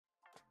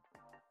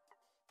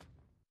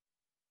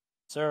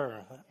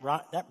Sir,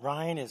 that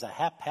Ryan is a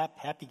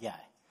happy guy.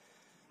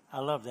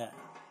 I love that.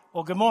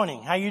 Well, good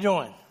morning. How you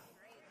doing?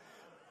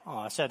 Oh,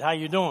 I said, how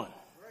you doing?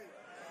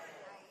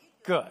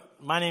 Good.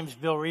 My name is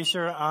Bill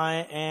Reeser.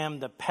 I am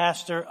the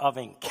pastor of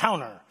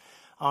Encounter.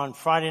 On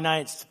Friday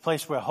nights, the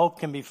place where hope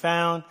can be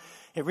found.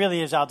 It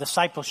really is our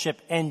discipleship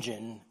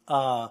engine.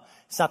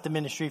 It's not the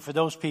ministry for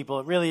those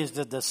people. It really is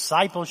the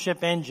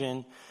discipleship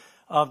engine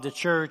of the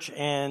church,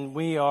 and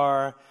we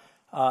are.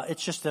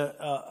 It's just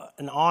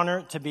an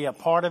honor to be a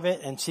part of it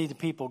and see the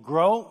people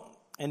grow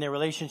in their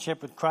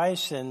relationship with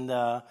Christ, and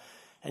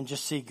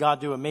just see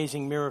God do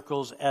amazing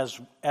miracles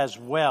as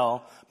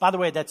well. By the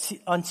way, that's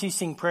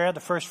Unceasing Prayer, the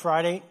first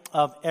Friday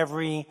of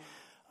every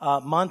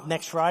month.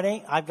 Next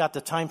Friday, I've got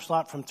the time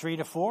slot from 3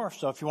 to 4.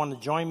 So if you want to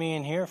join me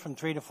in here from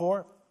 3 to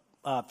 4,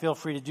 feel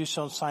free to do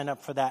so and sign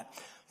up for that.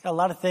 Got a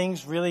lot of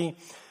things really.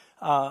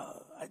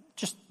 I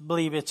just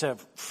believe it's a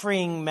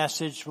freeing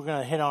message. We're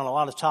going to hit on a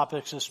lot of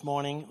topics this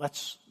morning.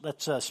 Let's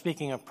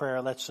speaking of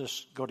prayer, let's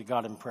just go to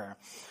God in prayer.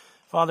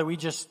 Father, we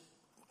just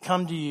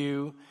come to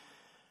you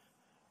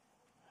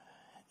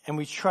and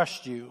we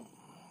trust you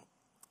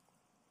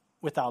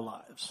with our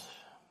lives.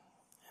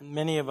 And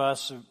many of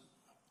us,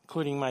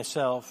 including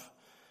myself,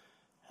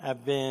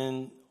 have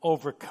been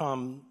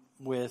overcome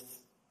with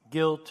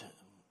guilt,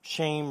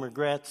 shame,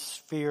 regrets,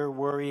 fear,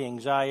 worry,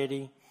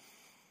 anxiety.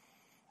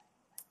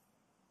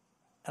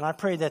 And I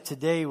pray that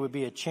today would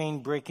be a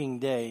chain-breaking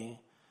day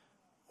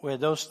where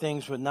those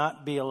things would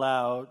not be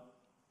allowed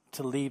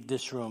to leave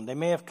this room. They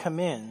may have come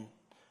in,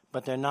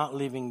 but they're not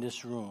leaving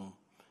this room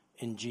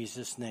in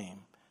Jesus'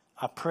 name.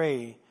 I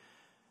pray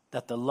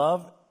that the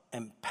love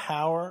and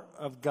power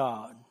of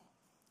God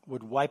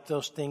would wipe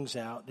those things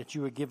out, that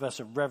you would give us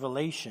a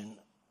revelation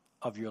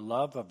of your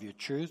love, of your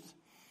truth,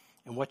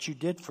 and what you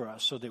did for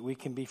us so that we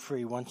can be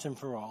free once and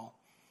for all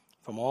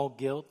from all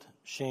guilt,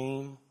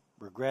 shame,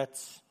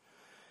 regrets,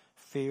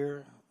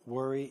 fear,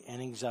 worry,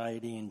 and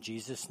anxiety. In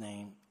Jesus'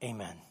 name,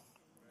 amen.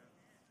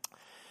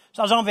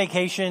 So I was on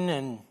vacation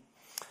and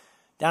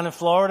down in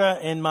Florida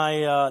in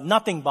my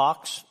nothing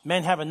box.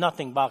 Men have a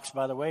nothing box,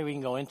 by the way, we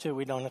can go into.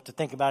 We don't have to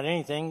think about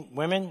anything.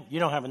 Women, you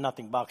don't have a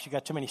nothing box. You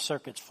got too many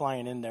circuits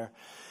flying in there.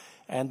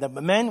 And the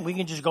men, we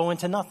can just go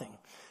into nothing,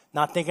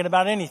 not thinking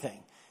about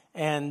anything.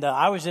 And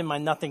I was in my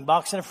nothing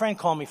box, and a friend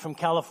called me from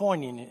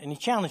California, and he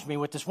challenged me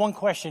with this one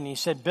question. He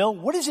said, Bill,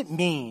 what does it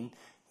mean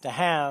to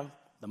have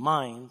the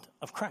mind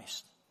of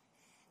Christ?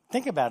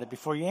 Think about it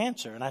before you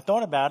answer. And I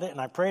thought about it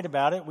and I prayed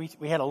about it.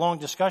 We had a long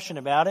discussion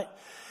about it.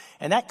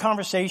 And that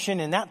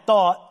conversation and that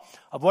thought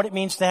of what it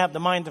means to have the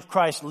mind of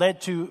Christ led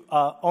to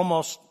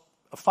almost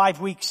a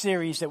 5-week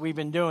series that we've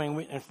been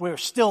doing. And we're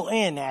still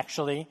in,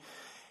 actually,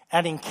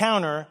 at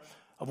Encounter,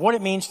 of what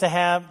it means to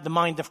have the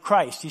mind of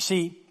Christ. You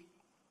see,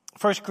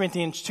 1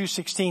 Corinthians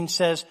 2:16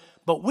 says,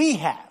 but we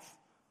have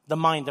the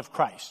mind of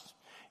Christ.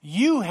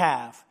 You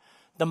have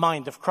the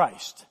mind of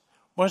Christ.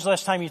 When was the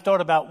last time you thought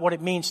about what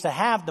it means to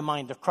have the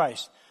mind of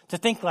Christ, to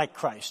think like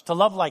Christ, to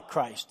love like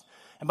Christ?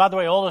 And by the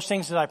way, all those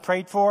things that I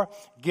prayed for,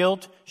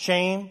 guilt,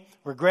 shame,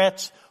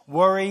 regrets,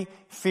 worry,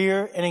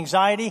 fear, and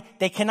anxiety,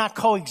 they cannot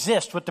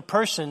coexist with the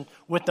person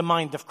with the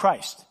mind of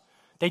Christ.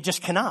 They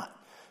just cannot,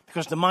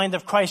 because the mind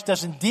of Christ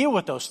doesn't deal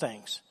with those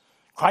things.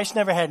 Christ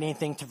never had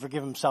anything to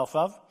forgive himself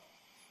of.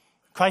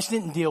 Christ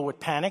didn't deal with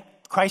panic.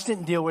 Christ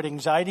didn't deal with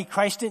anxiety.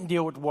 Christ didn't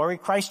deal with worry.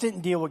 Christ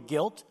didn't deal with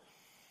guilt.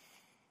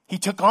 He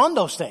took on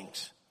those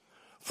things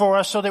for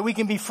us so that we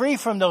can be free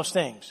from those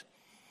things.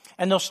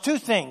 And those two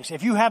things,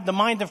 if you have the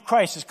mind of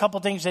Christ, there's a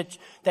couple things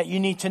that you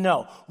need to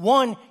know.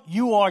 One,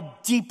 you are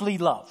deeply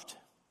loved.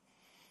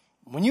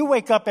 When you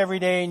wake up every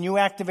day and you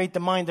activate the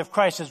mind of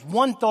Christ, there's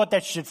one thought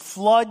that should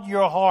flood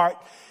your heart,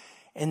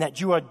 and that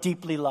you are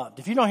deeply loved.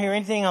 If you don't hear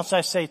anything else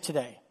I say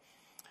today,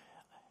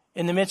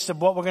 in the midst of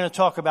what we're going to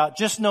talk about,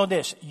 just know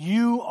this: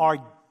 you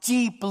are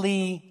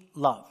deeply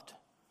loved.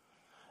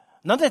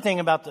 Another thing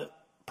about the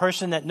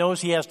person that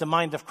knows he has the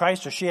mind of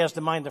Christ, or she has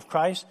the mind of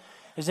Christ,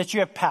 is that you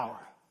have power.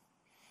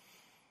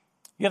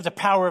 You have the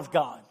power of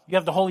God. You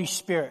have the Holy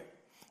Spirit.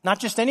 Not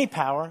just any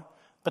power,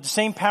 but the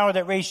same power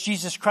that raised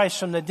Jesus Christ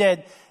from the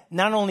dead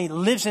not only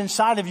lives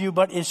inside of you,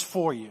 but is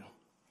for you.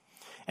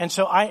 And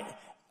so I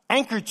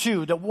anchor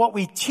to that what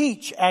we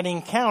teach at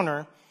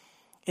Encounter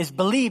is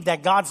believe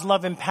that God's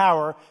love and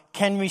power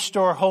can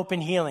restore hope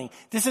and healing.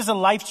 This is a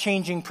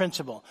life-changing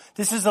principle.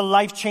 This is a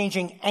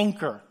life-changing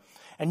anchor.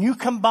 And you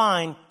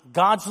combine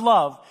God's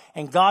love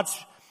and God's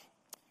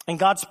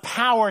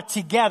power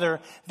together,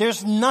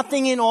 there's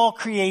nothing in all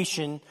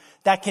creation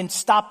that can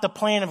stop the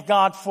plan of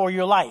God for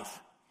your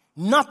life.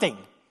 Nothing.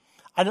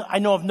 I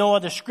know of no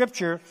other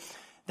scripture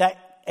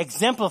that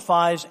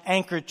exemplifies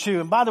Anchor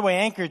 2. And by the way,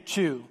 Anchor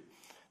 2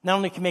 not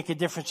only can make a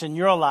difference in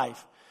your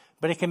life,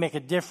 but it can make a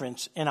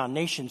difference in our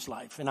nation's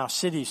life, in our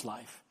city's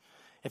life.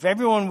 If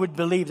everyone would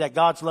believe that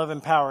God's love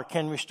and power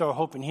can restore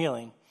hope and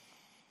healing,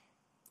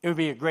 it would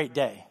be a great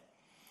day.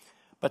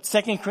 But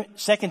 2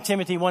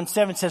 Timothy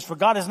 1:7 says, for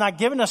God has not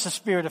given us a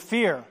spirit of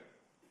fear,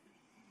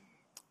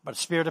 but a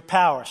spirit of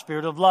power, a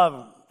spirit of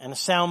love, and a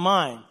sound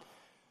mind.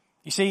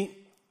 You see,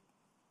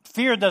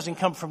 fear doesn't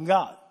come from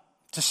God.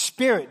 It's a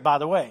spirit, by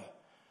the way.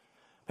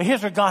 But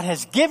here's what God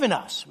has given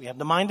us. We have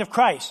the mind of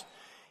Christ.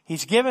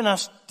 He's given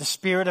us the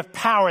spirit of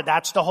power.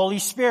 That's the Holy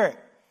Spirit.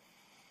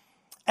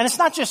 And it's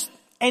not just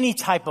any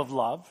type of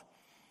love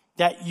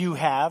that you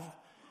have,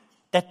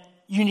 that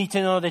you need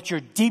to know that you're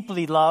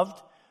deeply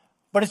loved,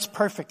 but it's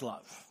perfect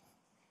love.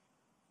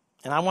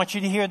 And I want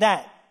you to hear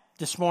that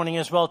this morning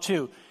as well,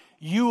 too.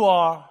 You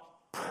are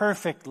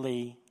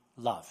perfectly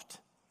loved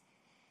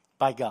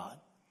by God.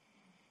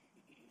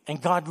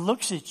 And God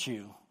looks at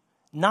you,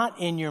 not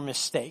in your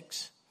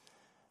mistakes,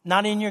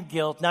 not in your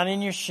guilt, not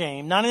in your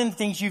shame, not in the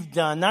things you've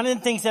done, not in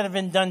the things that have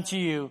been done to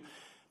you,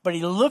 but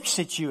He looks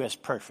at you as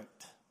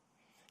perfect.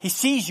 He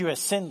sees you as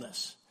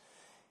sinless.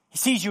 He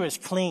sees you as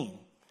clean,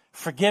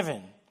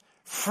 forgiven,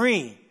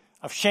 free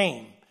of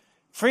shame,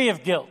 free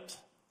of guilt,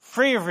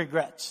 free of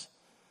regrets.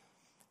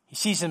 He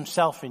sees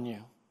Himself in you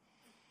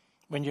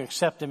when you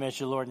accept Him as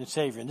your Lord and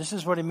Savior. And this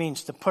is what it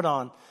means to put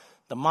on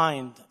the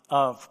mind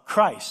of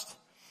Christ.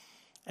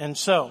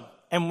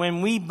 And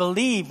when we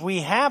believe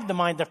we have the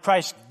mind of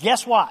Christ,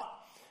 guess what?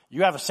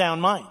 You have a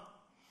sound mind.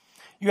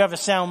 You have a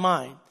sound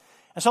mind.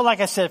 And so,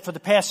 like I said, for the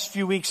past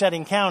few weeks at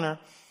Encounter,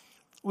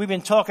 we've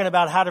been talking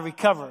about how to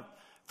recover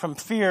from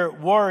fear,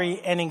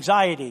 worry, and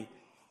anxiety.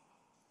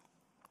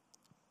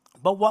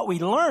 But what we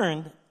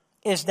learned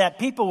is that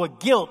people with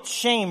guilt,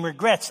 shame,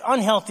 regrets,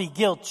 unhealthy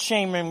guilt,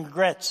 shame, and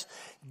regrets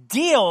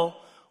deal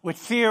with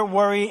fear,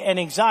 worry, and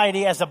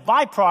anxiety as a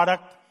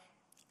byproduct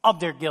of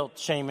their guilt,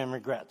 shame, and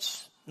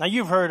regrets. Now,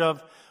 you've heard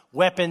of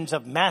weapons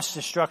of mass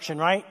destruction,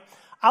 right?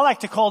 I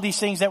like to call these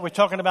things that we're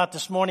talking about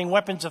this morning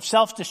weapons of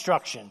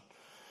self-destruction.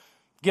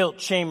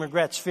 Guilt, shame,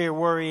 regrets, fear,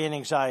 worry, and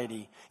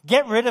anxiety.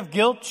 Get rid of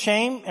guilt,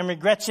 shame, and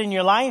regrets in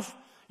your life,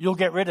 you'll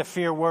get rid of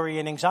fear, worry,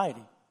 and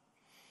anxiety.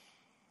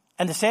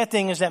 And the sad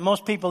thing is that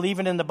most people,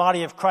 even in the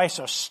body of Christ,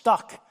 are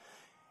stuck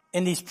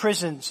in these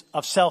prisons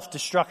of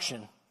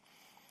self-destruction.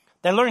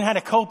 They learn how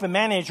to cope and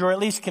manage, or at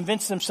least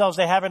convince themselves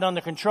they have it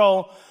under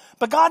control.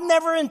 But God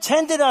never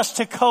intended us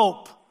to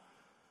cope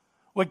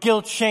with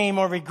guilt, shame,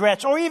 or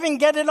regrets, or even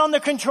get it under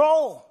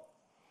control.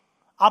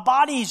 Our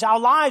bodies, our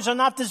lives are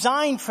not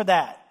designed for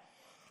that.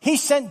 He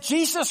sent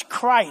Jesus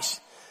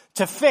Christ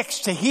to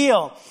fix, to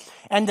heal,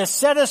 and to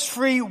set us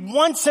free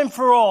once and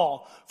for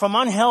all from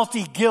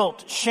unhealthy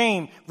guilt,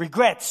 shame,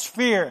 regrets,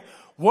 fear,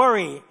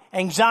 worry,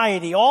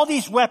 anxiety, all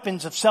these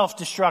weapons of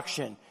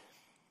self-destruction.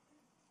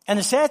 And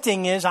the sad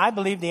thing is, I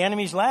believe the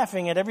enemy's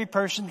laughing at every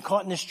person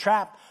caught in this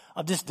trap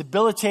of this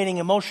debilitating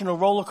emotional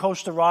roller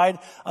coaster ride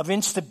of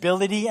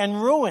instability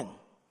and ruin.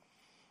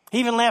 He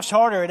even laughs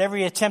harder at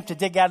every attempt to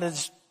dig out of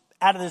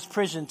this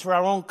prison through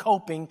our own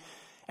coping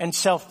and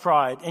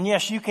self-pride. And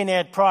yes, you can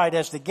add pride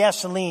as the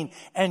gasoline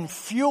and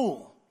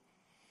fuel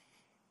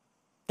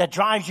that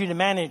drives you to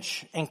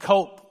manage and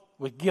cope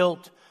with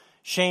guilt,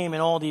 shame,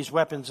 and all these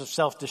weapons of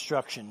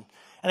self-destruction.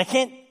 And I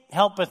can't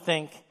help but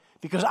think,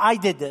 because I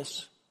did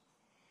this,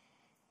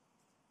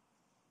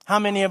 how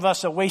many of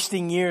us are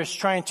wasting years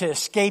trying to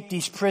escape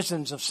these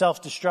prisons of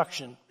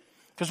self-destruction?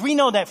 Because we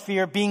know that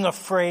fear, being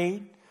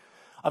afraid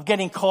of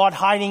getting caught,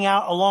 hiding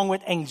out, along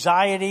with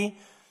anxiety,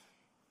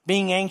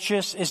 being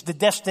anxious, is the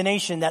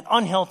destination that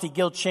unhealthy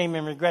guilt, shame,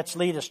 and regrets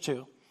lead us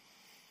to.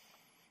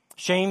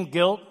 Shame,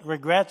 guilt,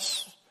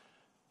 regrets,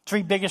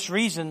 3 biggest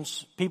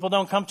reasons people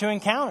don't come to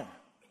Encounter.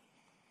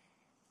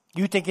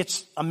 You think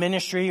it's a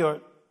ministry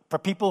or for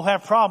people who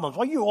have problems.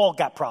 Well, you all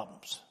got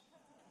problems.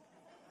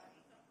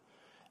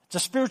 It's a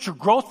spiritual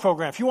growth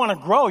program. If you want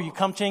to grow, you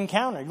come to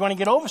Encounter. You want to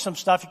get over some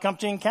stuff, you come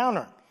to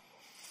Encounter.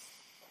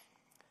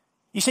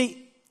 You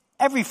see,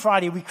 every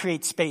Friday we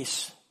create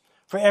space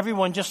for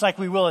everyone, just like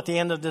we will at the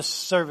end of this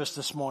service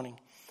this morning.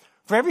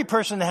 For every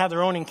person to have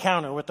their own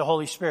encounter with the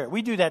Holy Spirit.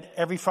 We do that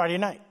every Friday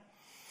night.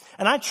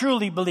 And I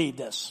truly believe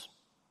this,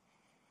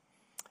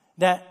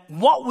 that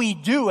what we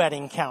do at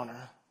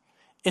Encounter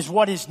is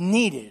what is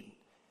needed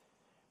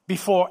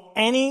before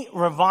any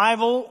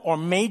revival or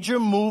major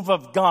move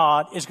of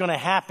God is going to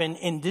happen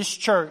in this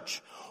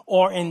church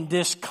or in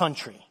this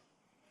country.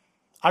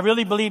 I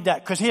really believe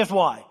that, because here's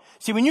why.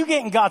 See, when you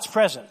get in God's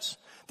presence,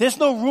 there's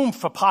no room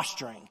for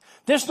posturing.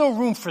 There's no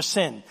room for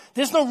sin.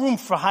 There's no room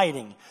for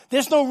hiding.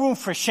 There's no room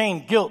for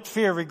shame, guilt,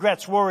 fear,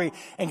 regrets, worry,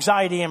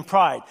 anxiety, and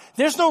pride.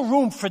 There's no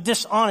room for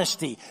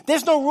dishonesty.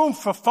 There's no room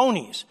for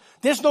phonies.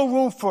 There's no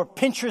room for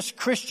Pinterest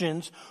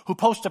Christians who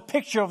post a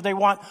picture of they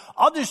want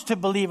others to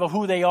believe of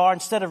who they are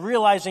instead of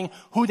realizing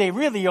who they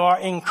really are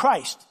in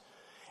Christ.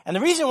 And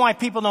the reason why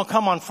people don't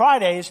come on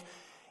Fridays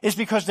is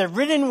because they're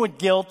ridden with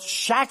guilt,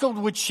 shackled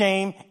with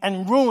shame,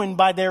 and ruined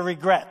by their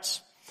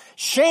regrets.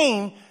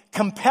 Shame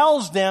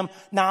compels them.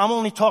 Now, I'm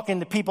only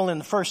talking to people in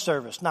the first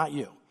service, not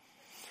you.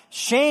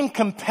 Shame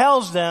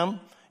compels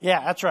them,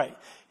 yeah, that's right,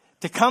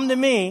 to come to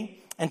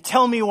me and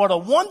tell me what a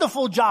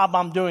wonderful job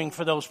I'm doing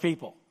for those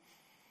people.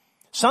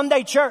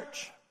 Sunday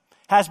church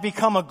has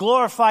become a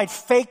glorified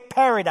fake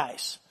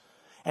paradise.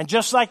 And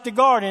just like the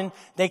garden,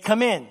 they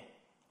come in.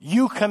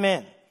 You come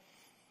in.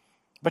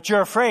 But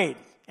you're afraid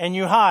and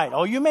you hide.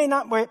 Oh, you may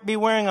not be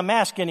wearing a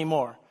mask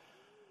anymore,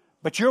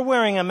 but you're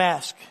wearing a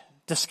mask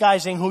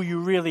disguising who you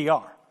really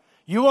are.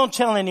 You won't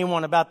tell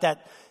anyone about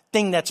that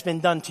thing that's been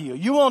done to you.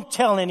 You won't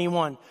tell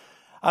anyone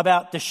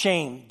about the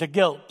shame, the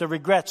guilt, the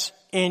regrets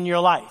in your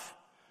life.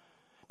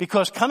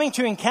 Because coming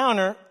to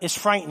encounter is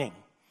frightening.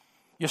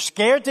 You're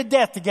scared to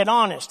death to get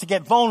honest, to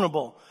get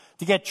vulnerable,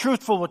 to get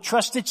truthful with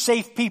trusted,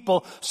 safe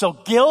people. So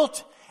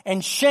guilt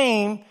and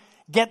shame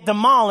get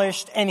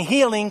demolished and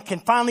healing can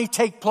finally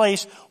take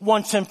place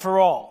once and for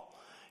all.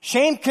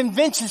 Shame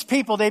convinces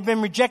people they've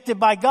been rejected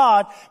by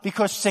God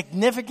because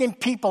significant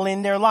people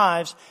in their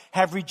lives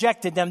have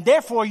rejected them.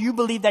 Therefore, you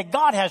believe that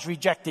God has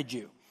rejected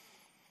you.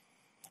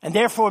 And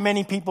therefore,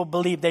 many people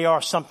believe they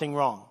are something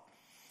wrong.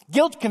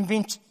 Guilt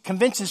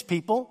convinces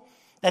people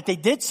that they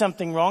did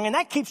something wrong, and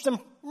that keeps them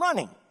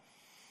running.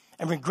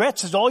 And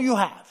regrets is all you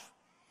have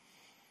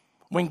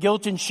when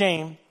guilt and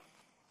shame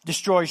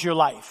destroys your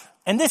life.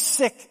 And this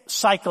sick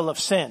cycle of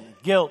sin,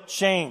 guilt,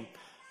 shame,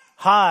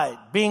 hide,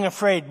 being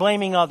afraid,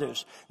 blaming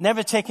others,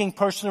 never taking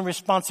personal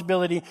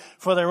responsibility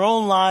for their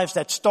own lives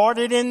that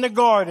started in the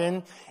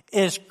garden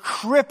is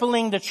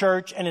crippling the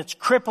church and it's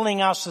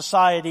crippling our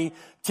society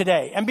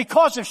today. And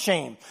because of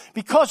shame,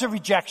 because of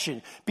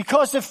rejection,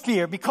 because of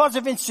fear, because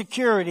of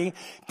insecurity,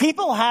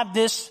 people have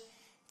this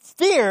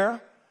fear,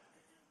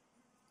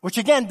 which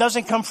again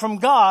doesn't come from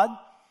God,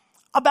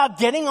 about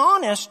getting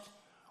honest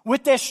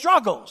with their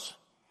struggles.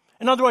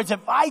 In other words,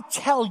 if I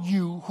tell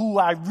you who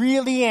I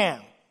really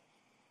am,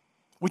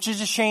 which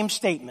is a shame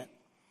statement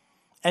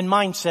and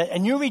mindset,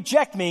 and you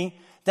reject me,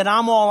 then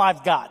I'm all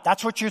I've got.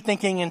 That's what you're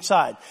thinking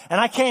inside.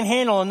 And I can't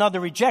handle another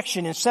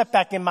rejection and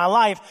setback in my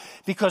life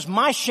because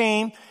my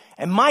shame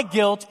and my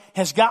guilt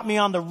has got me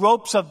on the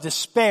ropes of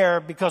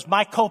despair because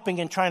my coping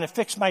and trying to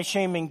fix my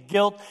shame and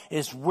guilt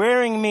is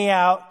wearing me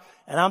out,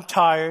 and I'm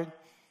tired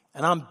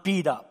and I'm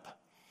beat up.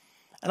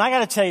 And I got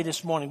to tell you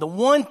this morning, the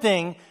one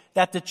thing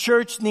that the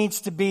church needs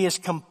to be is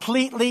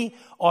completely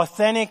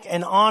authentic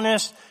and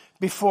honest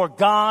before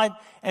God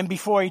and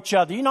before each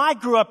other. You know, I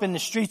grew up in the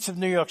streets of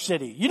New York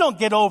City. You don't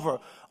get over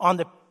on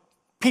the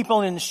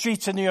people in the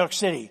streets of New York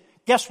City.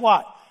 Guess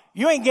what?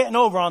 You ain't getting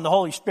over on the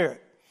Holy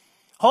Spirit.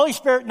 Holy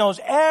Spirit knows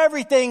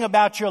everything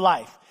about your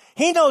life.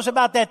 He knows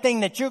about that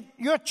thing that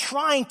you're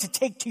trying to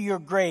take to your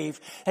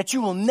grave that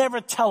you will never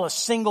tell a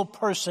single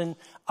person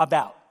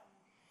about.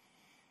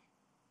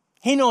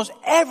 He knows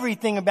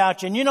everything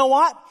about you. And you know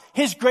what?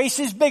 His grace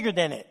is bigger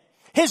than it.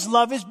 His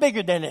love is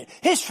bigger than it.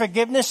 His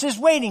forgiveness is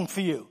waiting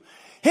for you.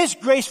 His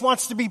grace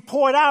wants to be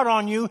poured out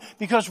on you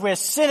because where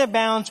sin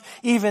abounds,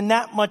 even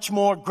that much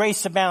more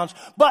grace abounds.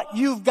 But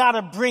you've got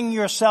to bring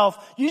yourself,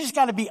 you just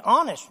got to be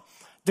honest.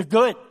 The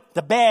good,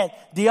 the bad,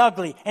 the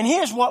ugly. And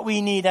here's what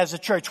we need as a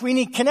church. We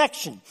need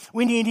connection.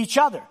 We need each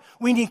other.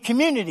 We need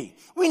community.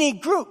 We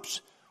need groups.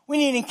 We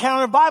need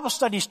encounter Bible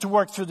studies to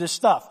work through this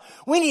stuff.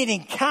 We need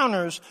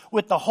encounters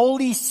with the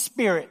Holy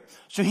Spirit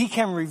so He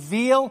can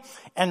reveal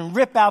and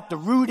rip out the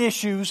root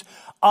issues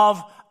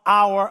of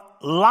our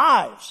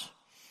lives.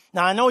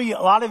 Now, I know a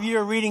lot of you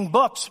are reading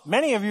books.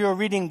 Many of you are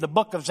reading the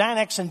book of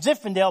Xanax and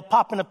Zinfandel,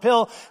 popping a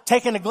pill,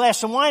 taking a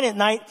glass of wine at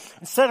night,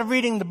 instead of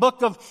reading the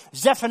book of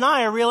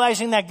Zephaniah,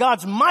 realizing that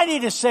God's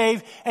mighty to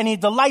save and He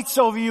delights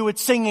over you with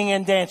singing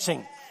and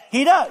dancing.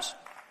 He does.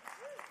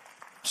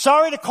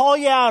 Sorry to call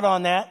you out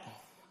on that.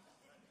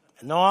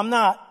 No, I'm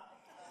not.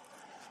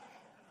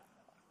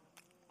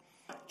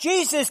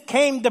 Jesus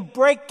came to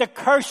break the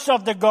curse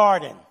of the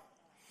garden.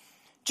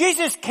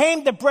 Jesus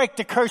came to break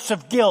the curse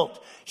of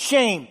guilt,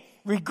 shame,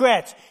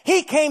 regrets.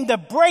 He came to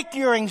break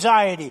your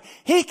anxiety.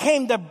 He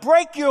came to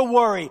break your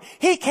worry.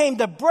 He came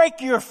to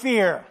break your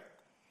fear.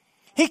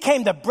 He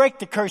came to break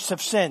the curse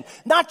of sin.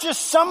 Not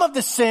just some of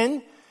the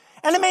sin,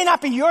 and it may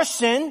not be your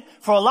sin.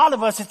 For a lot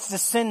of us, it's the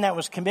sin that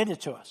was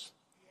committed to us,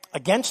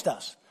 against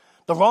us,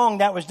 the wrong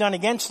that was done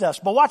against us.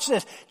 But watch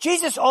this.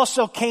 Jesus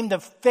also came to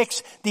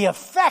fix the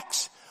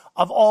effects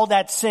of all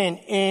that sin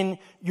in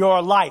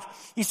your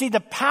life. You see,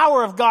 the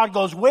power of God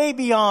goes way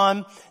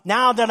beyond,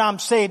 now that I'm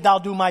saved, I'll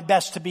do my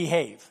best to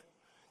behave.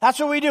 That's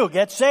what we do.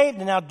 Get saved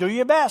and now do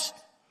your best.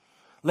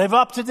 Live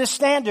up to this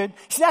standard.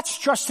 See, that's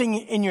trusting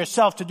in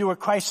yourself to do what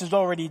Christ has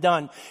already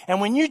done. And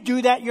when you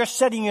do that, you're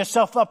setting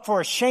yourself up for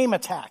a shame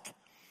attack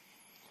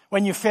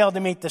when you fail to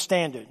meet the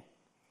standard.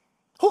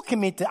 Who can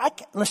meet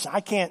listen,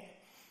 I can't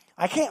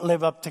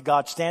live up to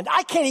God's standard.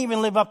 I can't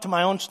even live up to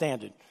my own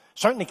standard.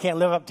 Certainly can't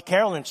live up to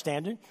Carolyn's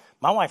standard.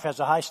 My wife has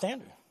a high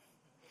standard.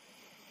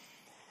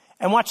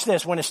 And watch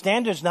this. When a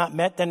standard is not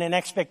met, then an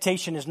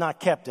expectation is not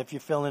kept, if you're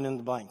filling in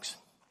the blanks.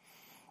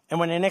 And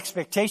when an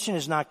expectation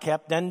is not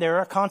kept, then there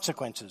are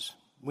consequences.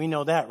 We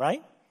know that,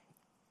 right?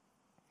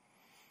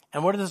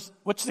 And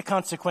what's the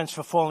consequence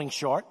for falling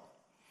short?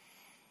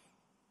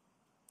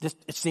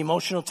 It's the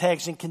emotional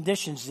tags and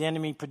conditions the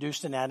enemy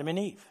produced in Adam and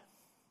Eve.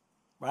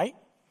 Right?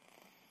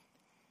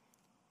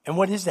 And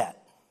what is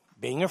that?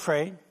 Being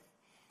afraid,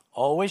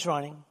 always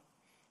running,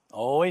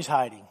 always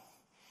hiding.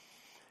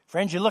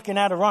 Friends, you're looking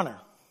at a runner.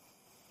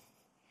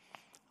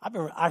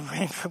 I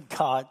ran from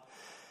God.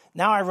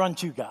 Now I run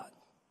to God.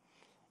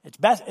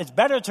 It's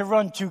better to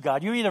run to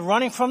God. You're either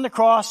running from the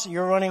cross,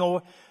 you're running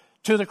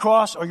to the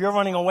cross, or you're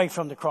running away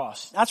from the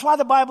cross. That's why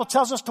the Bible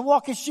tells us to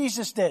walk as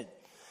Jesus did.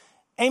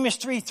 Amos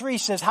 3:3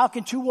 says, how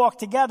can two walk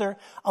together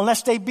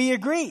unless they be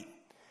agreed?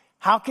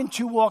 How can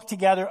two walk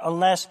together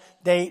unless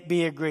they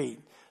be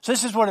agreed? So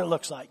this is what it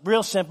looks like.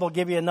 Real simple.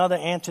 Give you another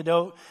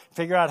antidote.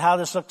 Figure out how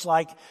this looks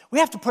like. We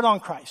have to put on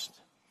Christ.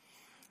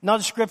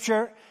 Another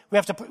scripture, we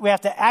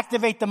have to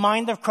activate the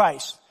mind of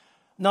Christ.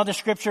 Another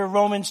scripture,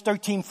 Romans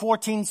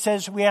 13:14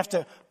 says we have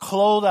to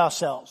clothe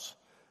ourselves,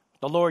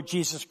 the Lord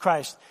Jesus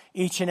Christ,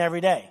 each and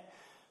every day.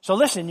 So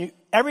listen,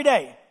 every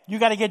day you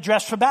got to get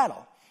dressed for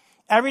battle.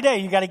 Every day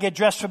you got to get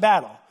dressed for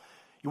battle.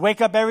 You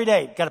wake up every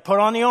day, got to put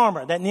on the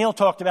armor that Neil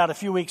talked about a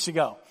few weeks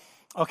ago.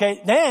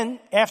 Okay, then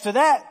after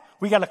that,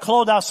 we got to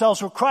clothe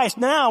ourselves with Christ.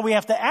 Now we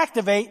have to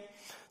activate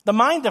the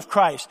mind of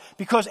Christ,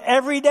 because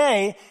every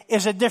day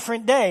is a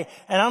different day.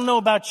 And I don't know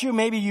about you,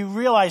 maybe you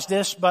realize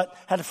this, but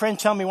I had a friend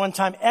tell me one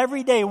time,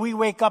 every day we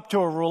wake up to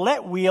a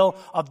roulette wheel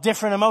of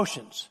different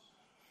emotions.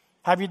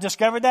 Have you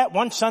discovered that?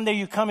 One Sunday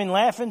you come in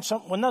laughing,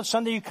 another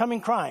Sunday you come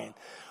in crying.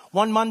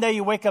 One Monday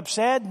you wake up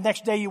sad,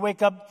 next day you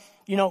wake up,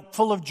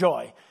 full of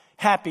joy,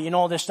 happy and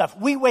all this stuff.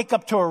 We wake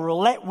up to a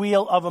roulette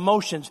wheel of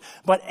emotions,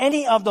 but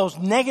any of those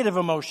negative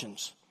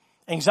emotions,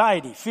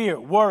 anxiety, fear,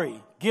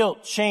 worry,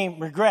 guilt, shame,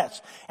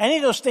 regrets, any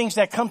of those things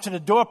that come to the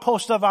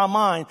doorpost of our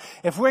mind,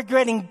 if we're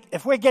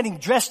getting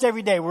dressed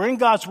every day, we're in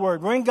God's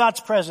Word, we're in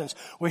God's presence,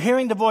 we're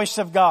hearing the voice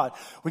of God,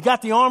 we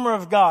got the armor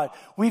of God,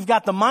 we've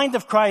got the mind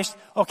of Christ,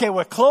 okay,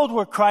 we're clothed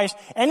with Christ,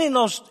 any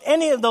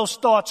of those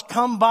thoughts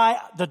come by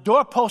the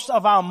doorpost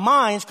of our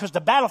minds, because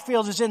the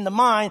battlefield is in the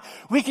mind,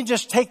 we can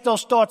just take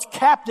those thoughts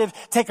captive,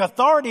 take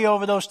authority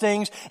over those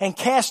things, and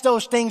cast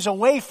those things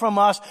away from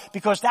us,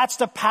 because that's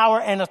the power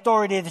and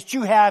authority that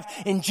you have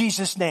in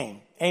Jesus' name.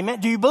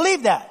 Amen. Do you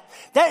believe that?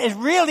 It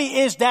really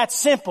is that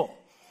simple.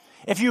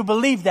 If you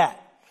believe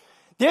that.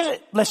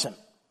 Listen.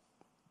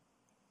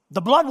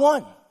 The blood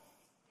won.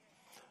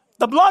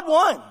 The blood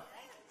won.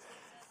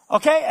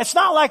 Okay? It's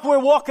not like we're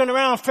walking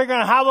around figuring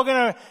out how we're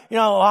gonna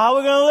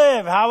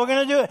live, how we're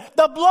gonna do it.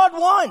 The blood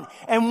won.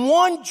 And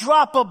one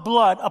drop of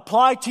blood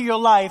applied to your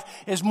life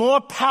is more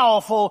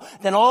powerful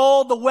than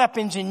all the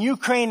weapons in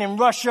Ukraine and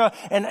Russia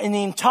and in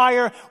the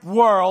entire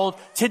world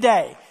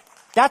today.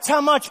 That's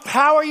how much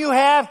power you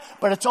have,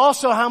 but it's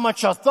also how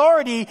much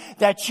authority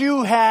that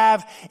you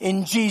have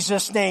in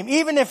Jesus' name.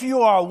 Even if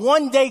you are a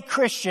one-day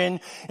Christian,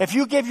 if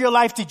you give your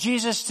life to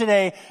Jesus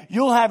today,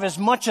 you'll have as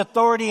much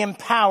authority and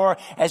power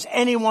as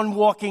anyone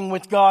walking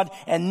with God,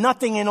 and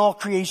nothing in all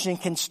creation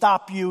can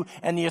stop you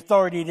and the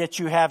authority that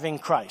you have in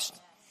Christ.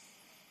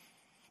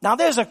 Now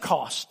there's a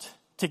cost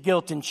to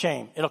guilt and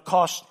shame. It'll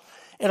cost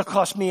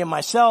me and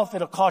myself.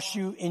 It'll cost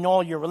you in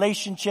all your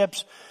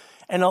relationships.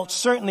 And it'll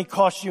certainly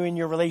cost you in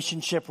your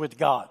relationship with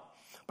God.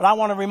 But I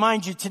want to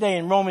remind you today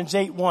in Romans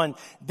 8:1,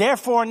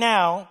 therefore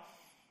now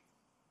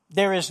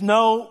there is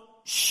no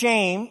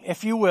shame,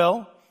 if you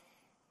will,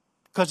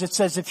 because it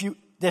says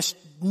there's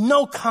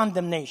no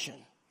condemnation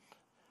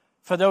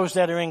for those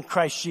that are in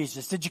Christ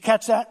Jesus. Did you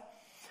catch that?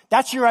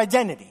 That's your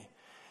identity.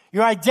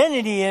 Your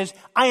identity is,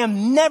 I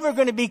am never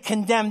going to be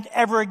condemned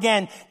ever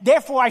again.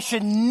 Therefore, I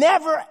should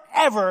never,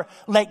 ever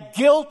let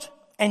guilt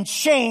and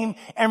shame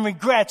and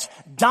regrets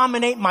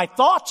dominate my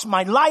thoughts,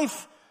 my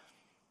life,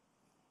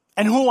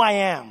 and who I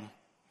am.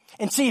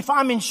 And see, if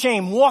I'm in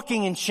shame,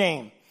 walking in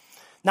shame,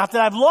 not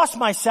that I've lost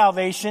my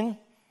salvation,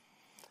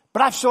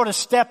 but I've sort of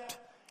stepped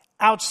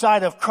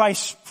outside of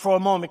Christ for a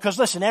moment. Because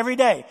listen, every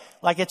day,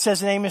 like it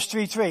says in Amos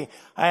 3:3,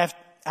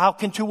 how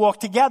can two walk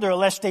together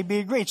unless they be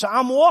agreed? So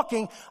I'm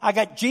walking, I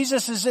got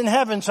Jesus is in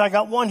heaven, so I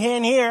got one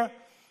hand here,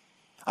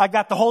 I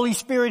got the Holy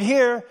Spirit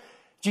here.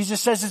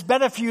 Jesus says it's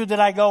better for you that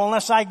I go.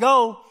 Unless I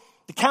go,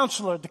 the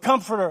counselor, the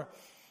comforter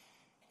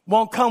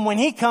won't come. When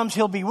he comes,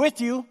 he'll be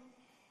with you.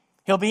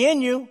 He'll be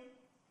in you.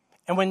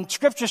 And when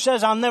scripture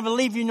says, I'll never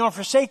leave you nor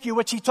forsake you,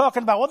 what's he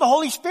talking about? Well, the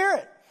Holy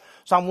Spirit.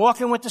 So I'm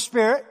walking with the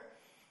Spirit.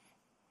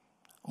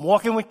 I'm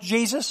walking with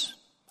Jesus.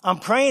 I'm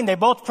praying. They're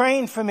both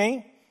praying for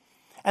me.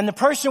 And the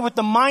person with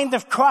the mind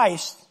of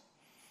Christ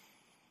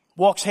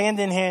walks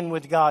hand in hand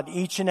with God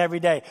each and every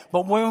day.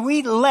 But when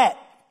we let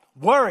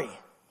worry,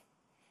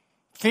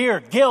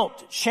 fear,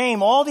 guilt,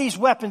 shame, all these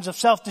weapons of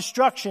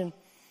self-destruction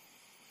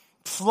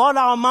flood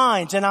our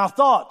minds and our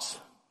thoughts,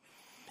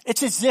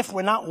 it's as if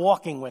we're not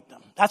walking with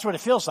them. That's what it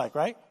feels like,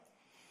 right?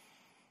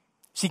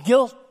 See,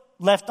 guilt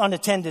left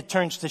unattended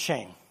turns to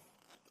shame.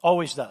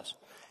 Always does.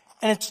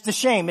 And it's the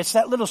shame. It's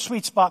that little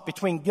sweet spot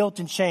between guilt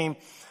and shame.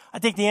 I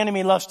think the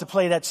enemy loves to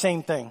play that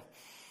same thing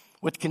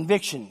with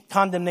conviction,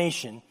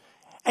 condemnation.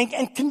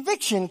 And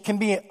conviction can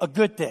be a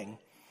good thing.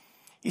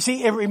 You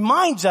see, it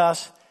reminds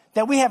us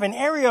that we have an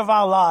area of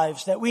our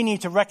lives that we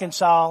need to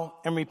reconcile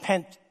and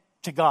repent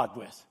to God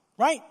with,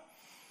 right?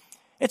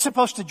 It's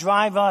supposed to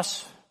drive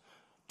us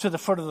to the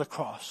foot of the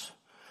cross.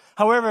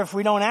 However, if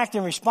we don't act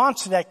in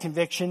response to that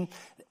conviction,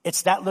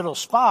 it's that little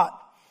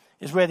spot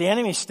is where the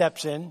enemy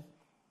steps in,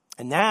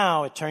 and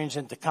now it turns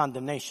into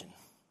condemnation.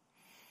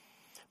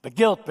 But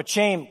guilt, but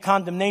shame,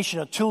 condemnation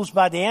are tools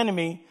by the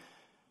enemy.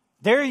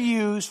 They're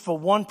used for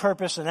one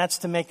purpose, and that's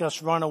to make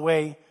us run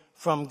away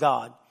from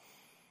God.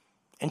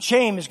 And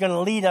shame is going to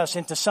lead us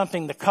into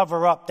something to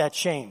cover up that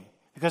shame.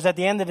 Because at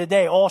the end of the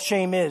day, all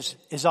shame is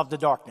of the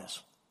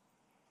darkness.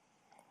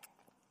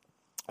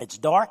 It's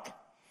dark.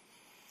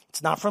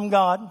 It's not from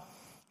God.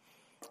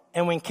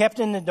 And when kept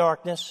in the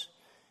darkness,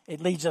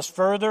 it leads us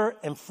further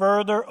and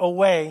further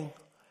away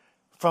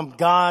from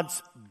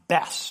God's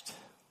best.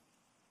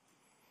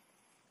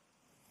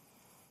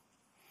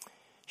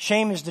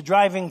 Shame is the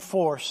driving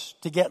force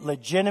to get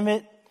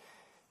legitimate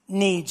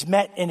needs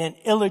met in an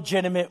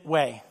illegitimate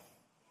way.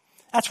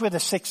 That's where the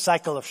sixth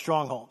cycle of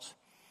strongholds,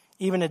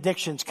 even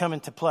addictions, come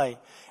into play.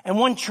 And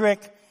one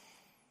trick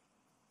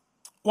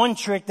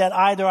that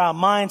either our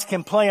minds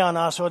can play on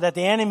us or that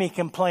the enemy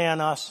can play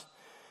on us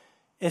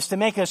is to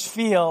make us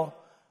feel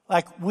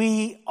like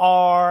we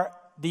are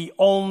the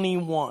only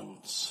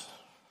ones.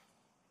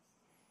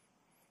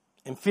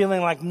 And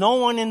feeling like no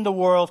one in the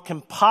world can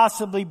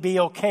possibly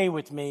be okay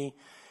with me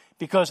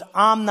because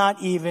I'm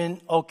not even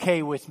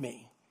okay with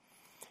me.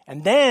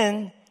 And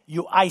then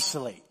you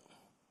isolate.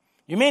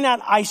 You may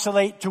not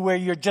isolate to where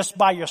you're just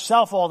by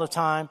yourself all the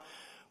time,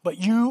 but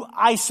you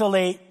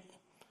isolate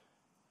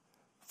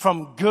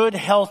from good,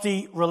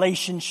 healthy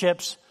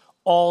relationships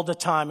all the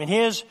time. And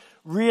here's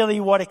really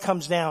what it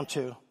comes down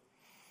to.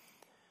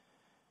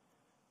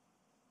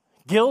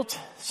 Guilt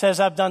says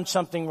I've done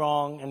something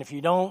wrong, and if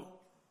you don't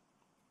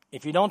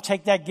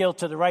take that guilt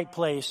to the right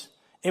place,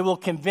 it will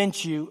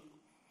convince you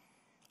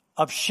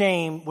of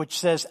shame, which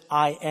says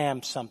I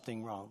am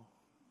something wrong.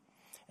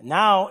 And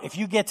now, if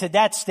you get to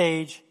that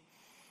stage,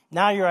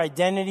 now your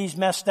identity's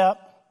messed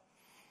up,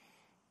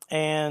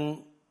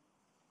 and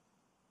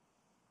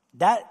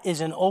that is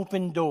an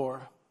open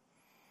door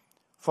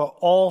for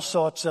all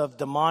sorts of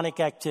demonic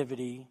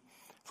activity,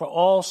 for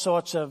all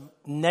sorts of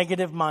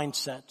negative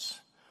mindsets,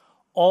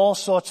 all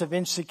sorts of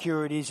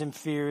insecurities and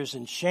fears,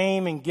 and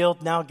shame and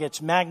guilt now gets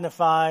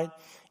magnified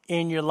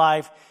in your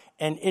life,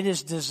 and it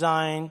is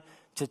designed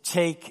to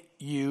take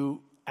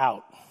you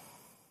out.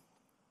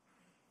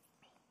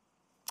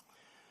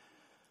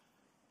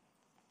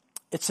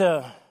 It's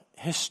a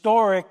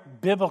historic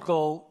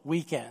biblical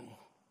weekend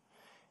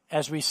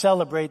as we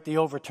celebrate the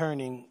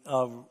overturning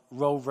of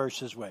Roe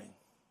versus Wade.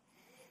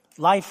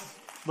 Life.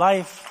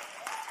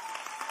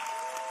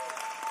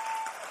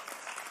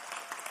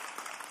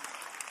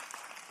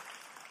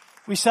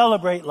 We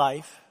celebrate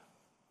life,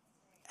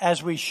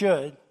 as we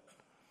should,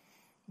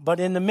 but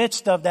in the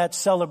midst of that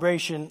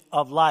celebration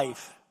of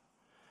life,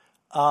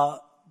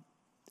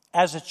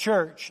 as a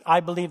church, I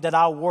believe that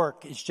our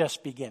work is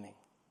just beginning.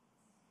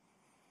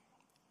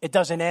 It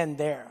doesn't end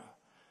there.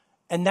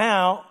 And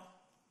now,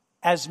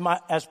 as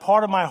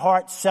part of my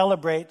heart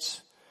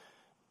celebrates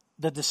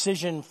the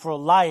decision for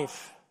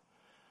life,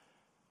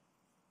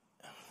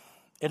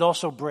 it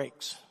also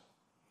breaks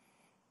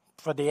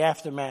for the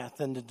aftermath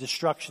and the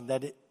destruction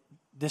that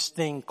this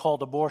thing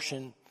called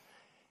abortion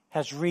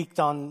has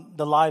wreaked on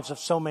the lives of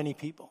so many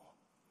people.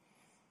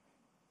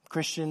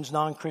 Christians,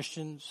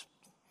 non-Christians.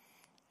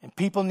 And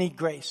people need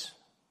grace.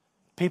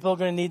 People are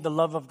going to need the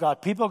love of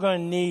God. People are going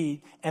to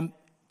need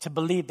to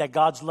believe that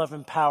God's love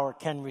and power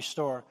can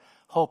restore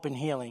hope and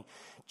healing.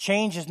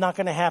 Change is not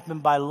going to happen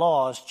by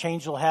laws.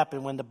 Change will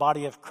happen when the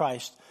body of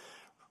Christ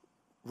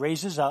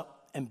raises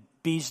up and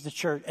becomes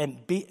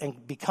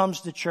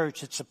the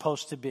church it's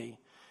supposed to be,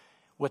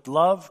 with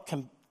love,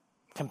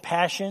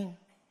 compassion,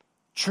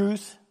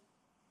 truth,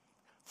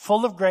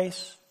 full of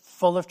grace,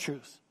 full of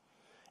truth.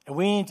 And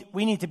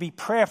we need to be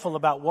prayerful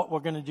about what we're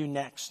going to do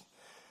next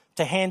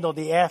to handle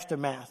the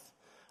aftermath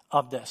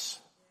of this.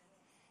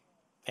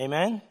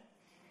 Amen?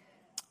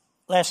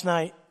 Last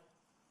night,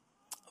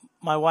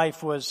 my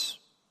wife was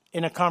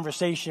in a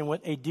conversation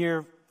with a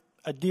dear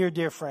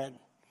friend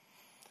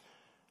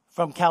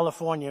from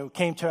California who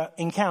came to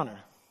Encounter.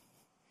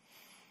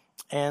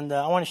 And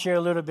I want to share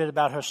a little bit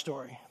about her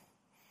story.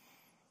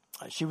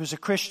 She was a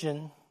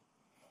Christian,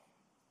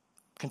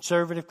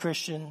 conservative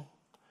Christian,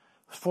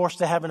 forced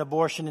to have an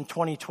abortion in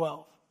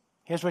 2012.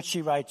 Here's what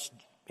she writes.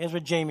 Here's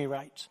what Jamie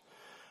writes.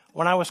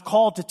 When I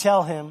called to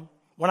tell him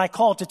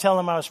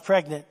I was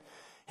pregnant,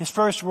 his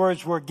first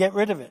words were, "Get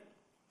rid of it."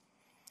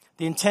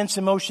 The intense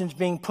emotions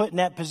being put in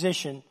that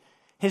position,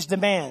 his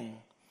demand,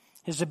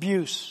 his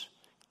abuse,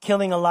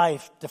 killing a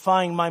life,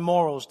 defying my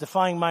morals,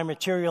 defying my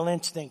material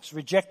instincts,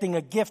 rejecting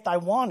a gift I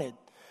wanted.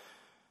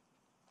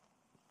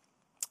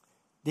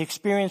 The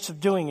experience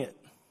of doing it,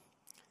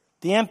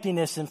 the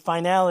emptiness and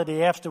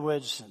finality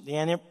afterwards, the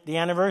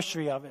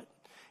anniversary of it,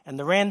 and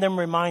the random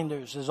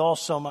reminders is all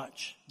so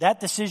much. That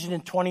decision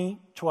in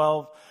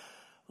 2012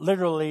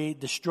 literally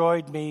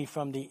destroyed me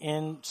from the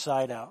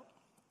inside out.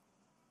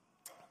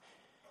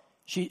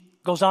 She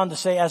goes on to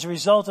say, as a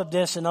result of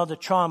this and other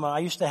trauma, I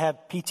used to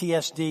have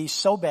PTSD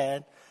so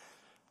bad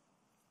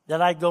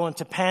that I'd go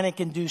into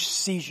panic-induced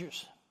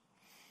seizures.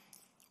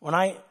 When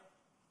I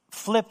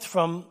flipped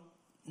from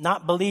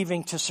not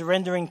believing to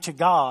surrendering to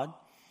God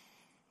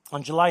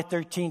on July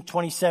 13,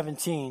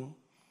 2017,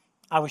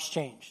 I was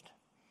changed.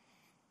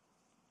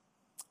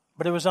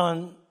 But it was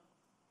on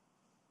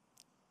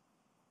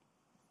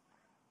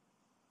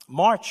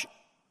March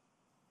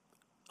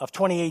of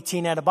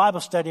 2018 at a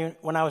Bible study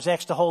when I was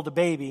asked to hold a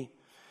baby.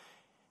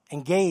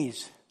 and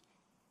gaze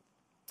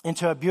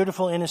into her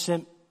beautiful,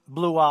 innocent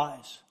blue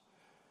eyes.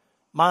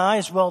 My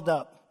eyes welled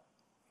up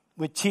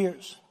with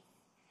tears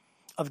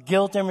of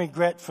guilt and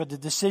regret for the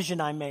decision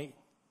I made.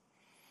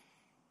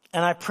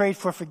 And I prayed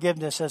for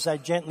forgiveness as I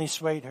gently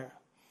swayed her.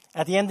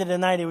 At the end of the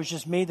night, it was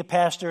just me, the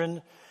pastor,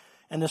 and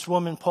this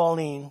woman,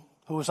 Pauline,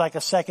 who was like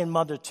a second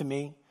mother to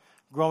me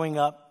growing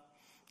up,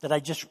 that I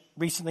just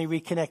recently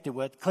reconnected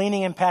with.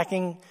 Cleaning and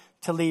packing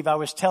to leave, I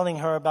was telling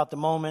her about the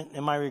moment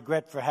and my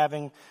regret for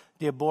having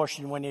the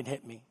abortion when it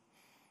hit me.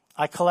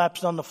 I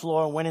collapsed on the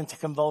floor and went into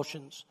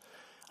convulsions.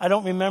 I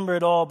don't remember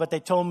it all, but they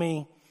told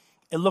me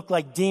it looked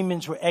like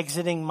demons were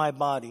exiting my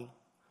body,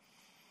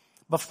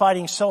 but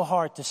fighting so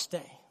hard to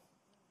stay.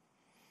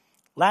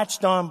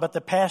 Latched on, but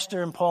the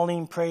pastor and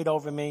Pauline prayed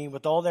over me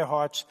with all their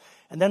hearts,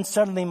 and then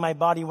suddenly my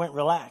body went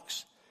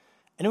relaxed.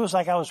 And it was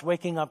like I was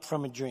waking up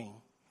from a dream.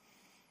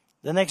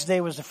 The next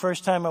day was the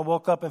first time I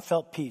woke up and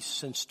felt peace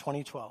since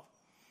 2012.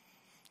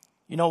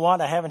 You know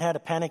what? I haven't had a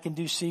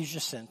panic-induced seizure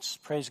since.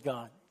 Praise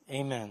God.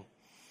 Amen.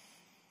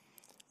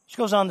 She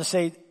goes on to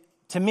say,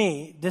 to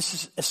me,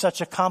 this is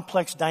such a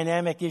complex,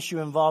 dynamic issue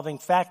involving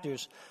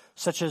factors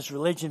such as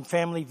religion,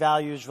 family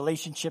values,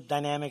 relationship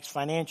dynamics,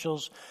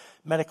 financials,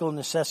 medical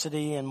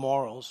necessity, and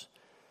morals.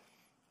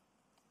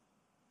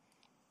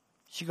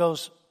 She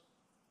goes,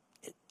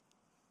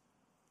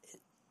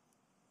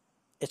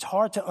 it's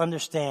hard to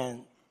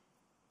understand.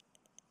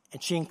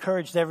 And she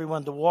encouraged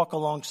everyone to walk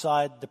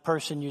alongside the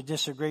person you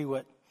disagree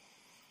with,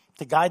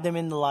 to guide them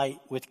in the light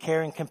with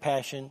care and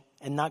compassion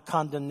and not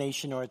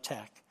condemnation or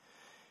attack.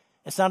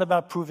 It's not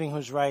about proving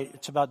who's right.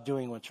 It's about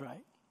doing what's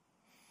right.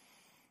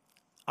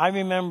 I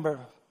remember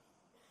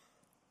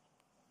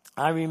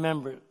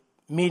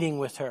meeting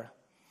with her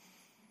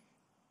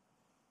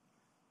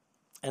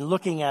and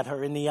looking at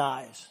her in the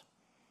eyes.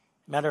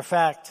 Matter of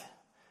fact,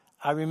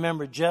 I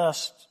remember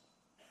just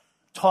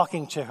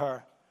talking to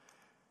her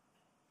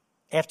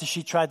after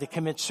she tried to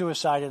commit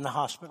suicide in the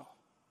hospital.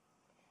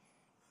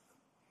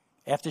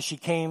 After she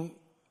came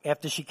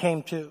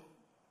to.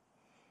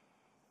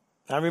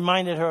 I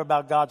reminded her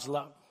about God's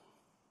love.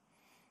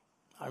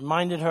 I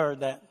reminded her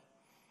that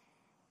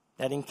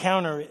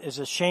Encounter is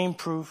a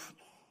shame-proof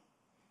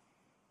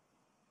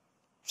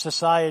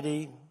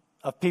society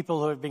of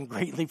people who have been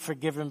greatly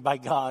forgiven by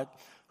God,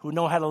 who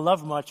know how to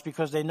love much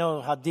because they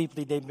know how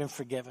deeply they've been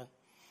forgiven.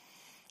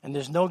 And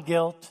there's no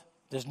guilt,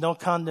 there's no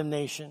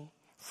condemnation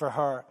for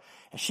her.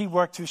 And she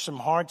worked through some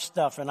hard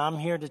stuff, and I'm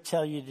here to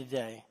tell you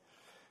today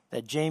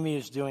that Jamie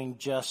is doing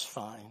just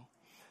fine.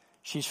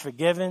 She's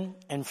forgiven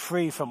and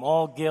free from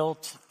all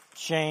guilt,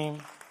 shame.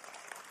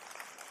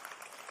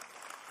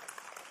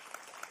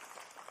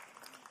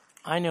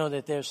 I know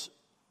that there's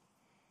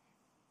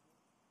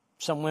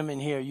some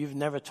women here, you've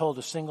never told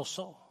a single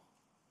soul.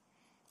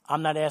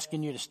 I'm not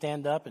asking you to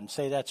stand up and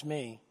say that's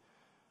me,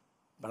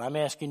 but I'm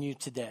asking you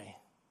today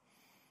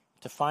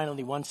to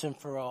finally, once and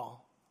for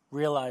all,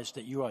 realize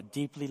that you are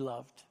deeply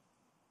loved,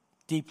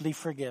 deeply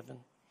forgiven,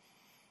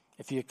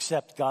 if you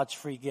accept God's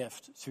free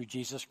gift through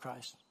Jesus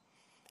Christ.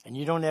 And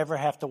you don't ever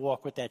have to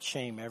walk with that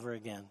shame ever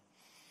again.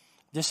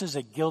 This is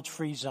a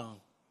guilt-free zone.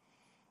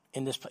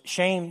 In this place.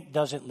 Shame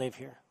doesn't live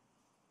here.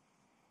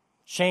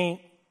 Shame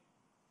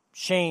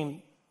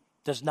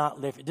does not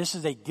live here. This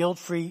is a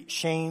guilt-free,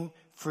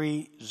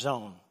 shame-free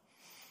zone.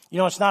 You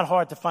know, it's not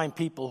hard to find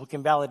people who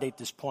can validate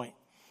this point.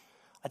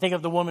 I think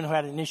of the woman who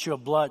had an issue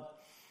of blood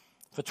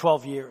for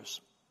 12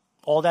 years.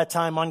 All that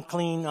time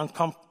unclean,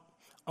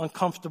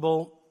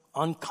 uncomfortable,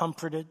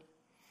 uncomforted.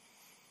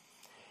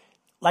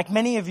 Like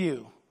many of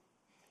you,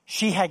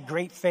 she had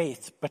great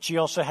faith, but she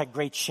also had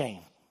great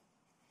shame.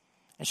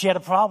 And she had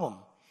a problem.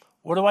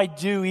 What do I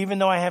do even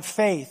though I have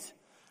faith?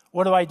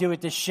 What do I do with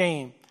this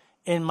shame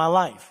in my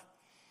life?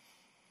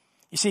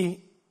 You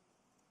see,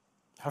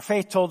 her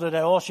faith told her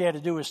that all she had to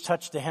do was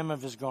touch the hem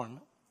of his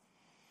garment.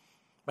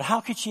 But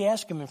how could she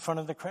ask him in front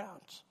of the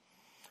crowds?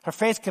 Her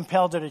faith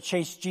compelled her to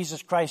chase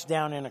Jesus Christ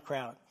down in a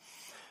crowd.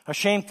 Her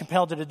shame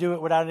compelled her to do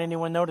it without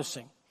anyone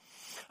noticing.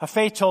 Her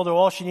faith told her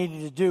all she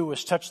needed to do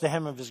was touch the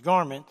hem of his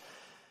garment,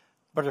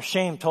 but her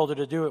shame told her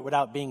to do it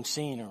without being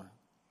seen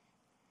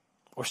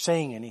or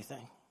saying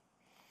anything.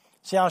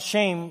 See how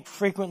shame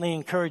frequently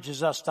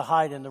encourages us to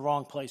hide in the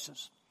wrong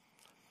places.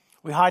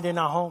 We hide in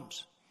our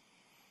homes.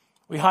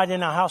 We hide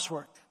in our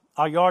housework,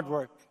 our yard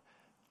work.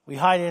 We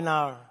hide in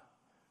our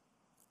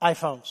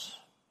iPhones.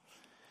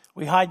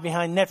 We hide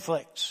behind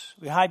Netflix.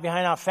 We hide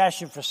behind our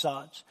fashion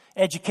facades,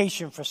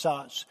 education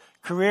facades,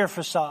 career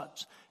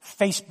facades,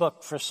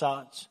 Facebook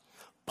facades,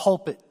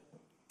 pulpit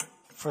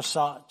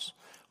facades.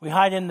 We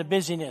hide in the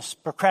busyness,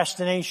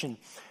 procrastination.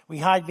 We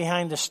hide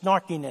behind the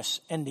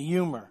snarkiness and the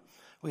humor.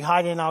 We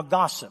hide in our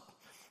gossip.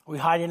 We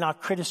hide in our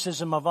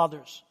criticism of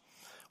others.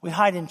 We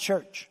hide in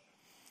church.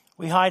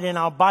 We hide in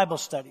our Bible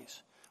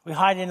studies. We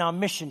hide in our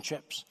mission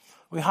trips.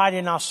 We hide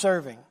in our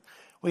serving.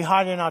 We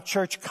hide in our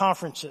church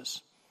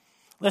conferences.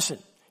 Listen,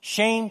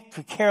 shame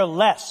could care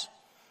less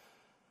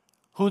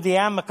who the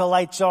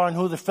Amalekites are and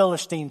who the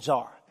Philistines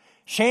are.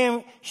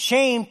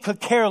 Shame could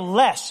care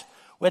less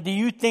whether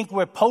you think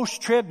we're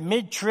post-trib,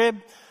 mid-trib,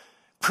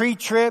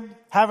 pre-trib,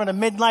 having a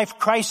midlife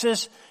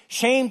crisis.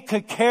 Shame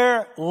could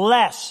care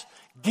less.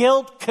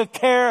 Guilt could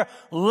care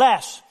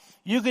less.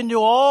 You can do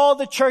all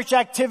the church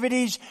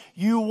activities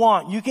you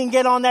want. You can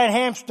get on that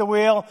hamster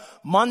wheel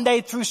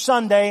Monday through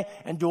Sunday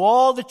and do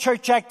all the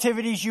church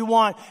activities you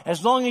want.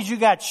 As long as you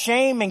got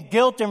shame and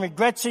guilt and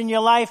regrets in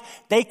your life,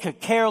 they could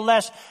care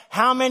less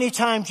how many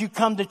times you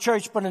come to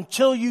church. But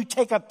until you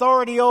take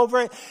authority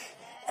over it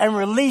and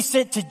release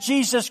it to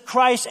Jesus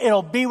Christ,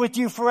 it'll be with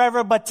you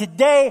forever. But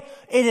today,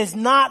 it is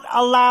not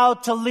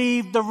allowed to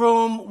leave the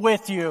room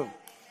with you.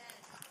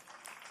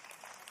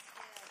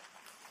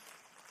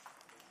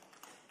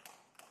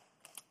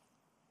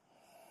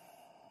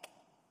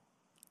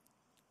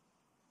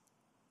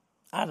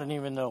 I don't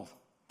even know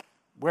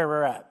where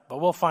we're at,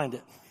 but we'll find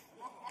it.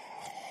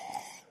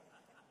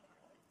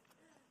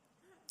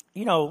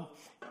 You know,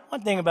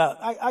 one thing about,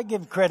 I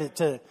give credit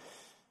to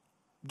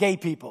gay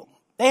people.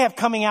 They have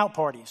coming out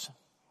parties,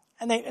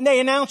 and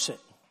they announce it.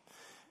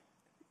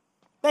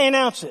 They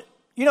announce it.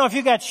 You know, if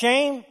you got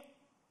shame,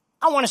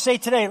 I want to say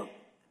today,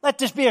 let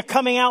this be a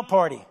coming out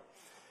party.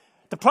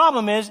 The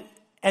problem is,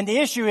 and the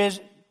issue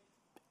is,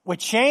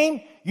 with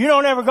shame, you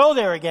don't ever go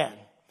there again.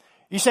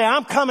 You say,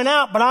 I'm coming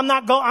out, but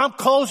I'm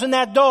closing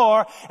that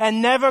door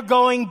and never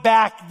going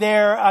back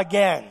there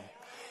again.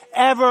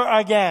 Ever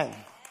again.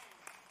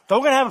 So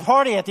we're going to have a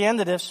party at the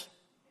end of this.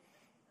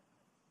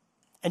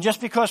 And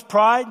just because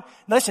pride,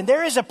 listen,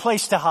 there is a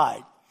place to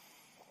hide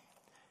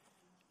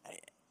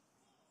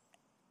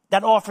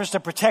that offers the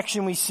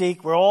protection we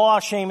seek, where all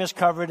our shame is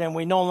covered and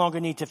we no longer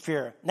need to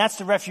fear. And that's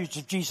the refuge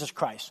of Jesus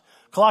Christ.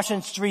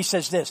 Colossians 3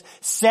 says this,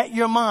 set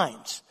your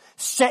minds.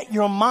 Set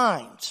your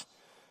minds.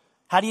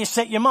 How do you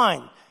set your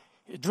mind?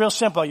 It's real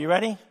simple. You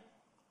ready?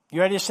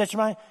 You ready to set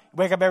your mind?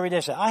 Wake up every day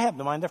and say, I have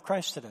the mind of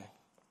Christ today.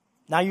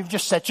 Now you've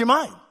just set your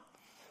mind.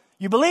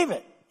 You believe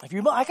it.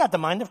 I got the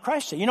mind of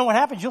Christ today. You know what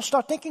happens? You'll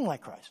start thinking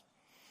like Christ.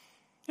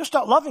 You'll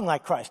start loving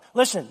like Christ.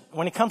 Listen,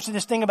 when it comes to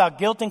this thing about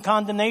guilt and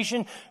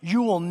condemnation,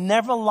 you will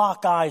never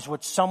lock eyes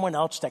with someone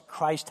else that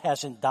Christ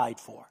hasn't died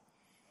for.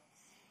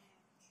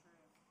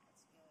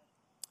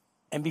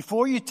 And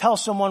before you tell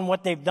someone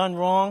what they've done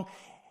wrong,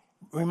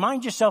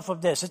 remind yourself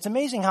of this. It's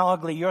amazing how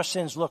ugly your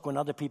sins look when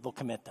other people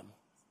commit them.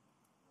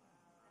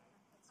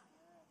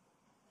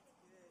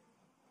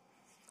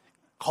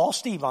 Call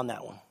Steve on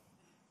that one.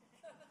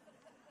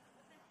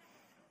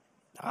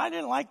 I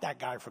didn't like that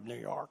guy from New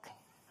York.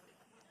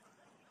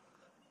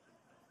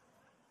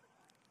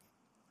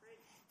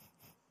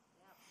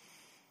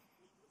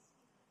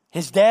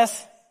 His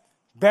death,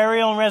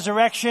 burial, and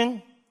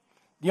resurrection,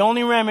 the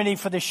only remedy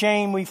for the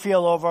shame we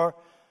feel over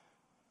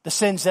the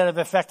sins that have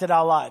affected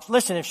our lives.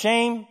 Listen, if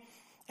shame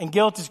and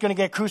guilt is going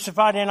to get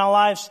crucified in our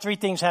lives, three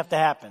things have to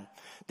happen.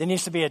 There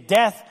needs to be a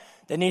death,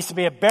 there needs to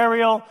be a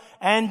burial,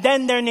 and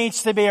then there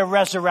needs to be a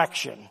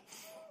resurrection.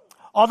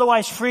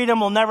 Otherwise,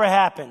 freedom will never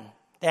happen.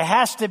 There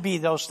has to be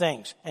those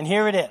things. And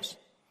here it is.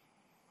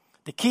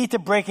 The key to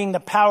breaking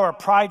the power of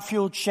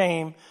pride-fueled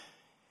shame,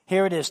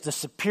 here it is, the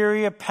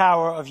superior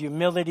power of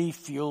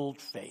humility-fueled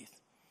faith.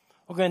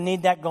 We're going to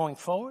need that going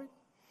forward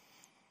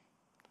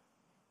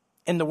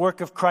in the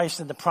work of Christ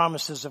and the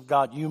promises of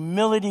God.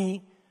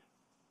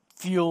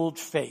 Humility-fueled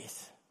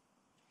faith.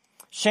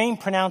 Shame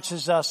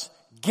pronounces us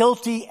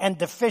guilty and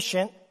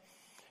deficient.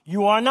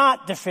 You are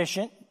not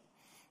deficient.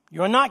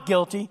 You are not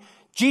guilty.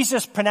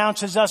 Jesus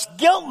pronounces us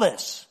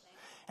guiltless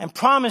and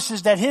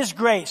promises that His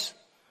grace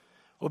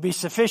will be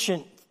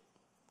sufficient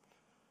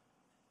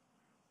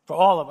for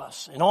all of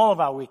us in all of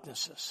our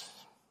weaknesses.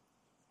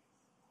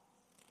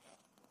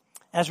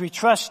 As we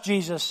trust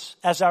Jesus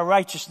as our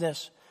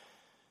righteousness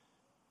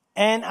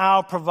and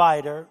our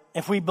provider,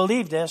 if we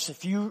believe this,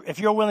 if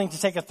you're willing to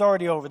take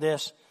authority over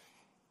this,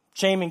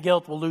 shame and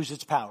guilt will lose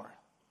its power.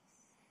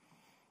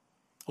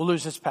 Will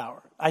lose its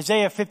power.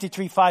 Isaiah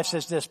 53:5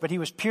 says this, but He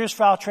was pierced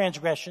for our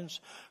transgressions,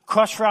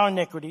 crushed for our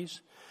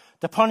iniquities.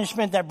 The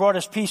punishment that brought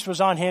us peace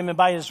was on Him, and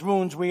by His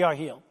wounds we are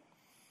healed.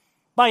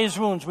 By His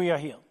wounds we are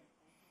healed.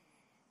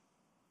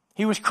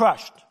 He was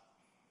crushed.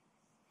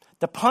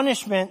 The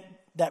punishment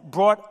that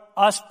brought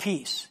us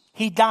peace,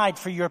 He died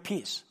for your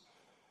peace.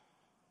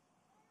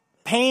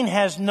 Pain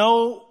has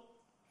no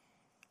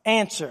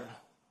answer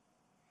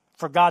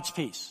for God's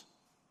peace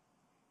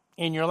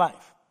in your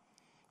life.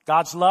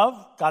 God's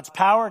love, God's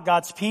power,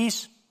 God's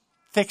peace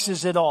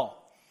fixes it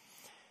all.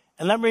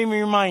 And let me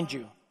remind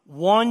you,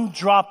 one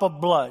drop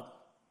of blood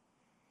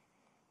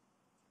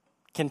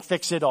can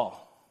fix it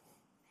all.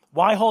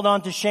 Why hold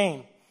on to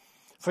shame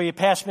for your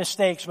past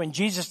mistakes when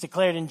Jesus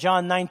declared in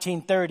John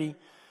 19:30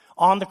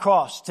 on the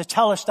cross,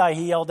 tetelestai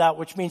He yelled out,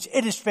 which means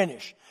it is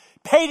finished,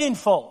 paid in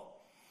full.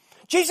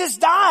 Jesus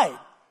died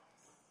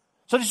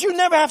so that you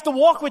never have to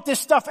walk with this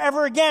stuff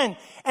ever again.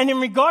 And in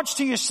regards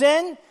to your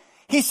sin,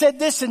 He said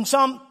this in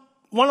Psalm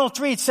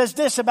 103. It says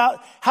this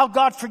about how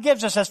God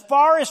forgives us. As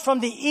far as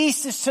from the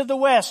east is to the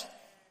west,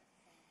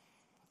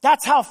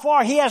 that's how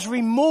far He has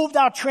removed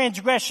our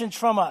transgressions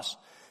from us.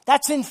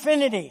 That's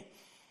infinity.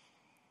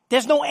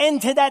 There's no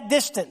end to that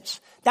distance.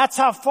 That's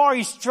how far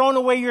He's thrown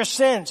away your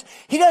sins.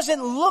 He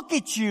doesn't look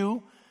at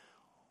you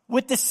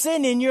with the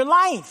sin in your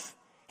life.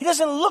 He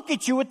doesn't look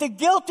at you with the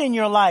guilt in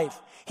your life.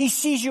 He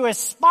sees you as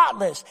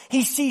spotless.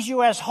 He sees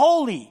you as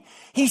holy.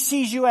 He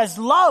sees you as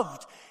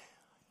loved.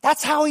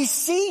 That's how he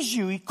sees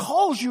you. He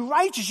calls you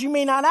righteous. You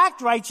may not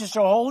act righteous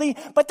or holy,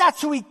 but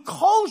that's who he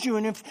calls you.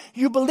 And if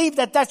you believe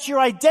that that's your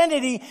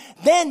identity,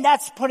 then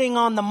that's putting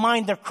on the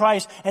mind of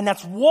Christ, and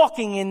that's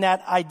walking in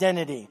that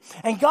identity.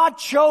 And God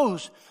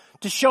chose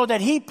to show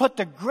that he put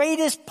the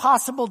greatest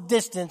possible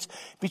distance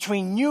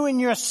between you and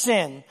your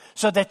sin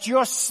so that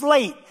your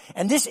slate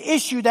and this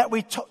issue that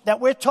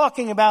we're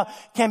talking about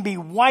can be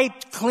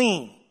wiped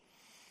clean.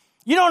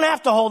 You don't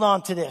have to hold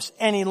on to this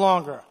any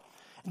longer.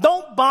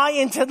 Don't buy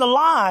into the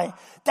lie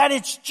that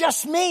it's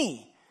just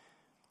me.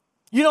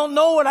 You don't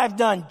know what I've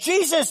done.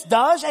 Jesus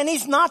does, and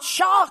he's not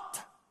shocked.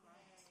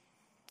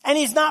 And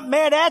he's not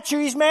mad at you,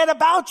 he's mad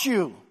about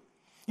you.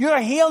 Your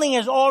healing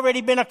has already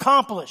been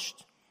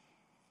accomplished.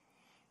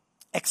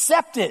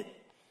 Accept it,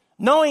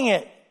 knowing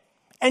it,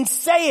 and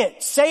say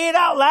it. Say it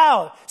out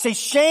loud. Say,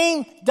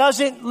 shame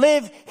doesn't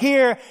live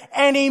here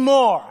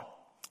anymore.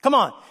 Come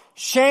on.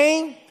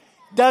 Shame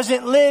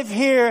doesn't live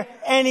here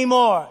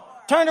anymore.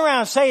 Turn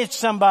around, say it to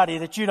somebody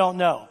that you don't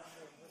know.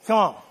 Come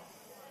on.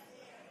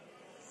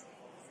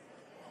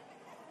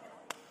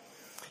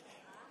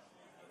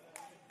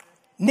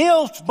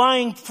 Neil's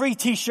buying free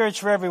t-shirts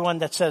for everyone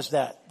that says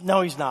that.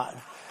 No, he's not.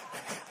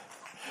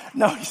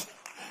 No,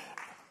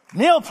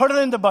 Neil put it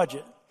in the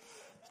budget.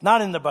 It's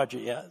not in the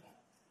budget yet.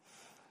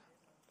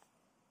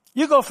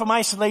 You go from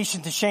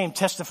isolation to shame,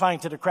 testifying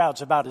to the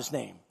crowds about his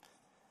name.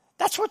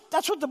 That's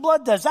what the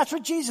blood does. That's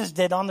what Jesus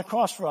did on the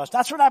cross for us.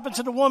 That's what happened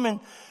to the woman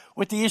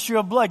with the issue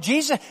of blood.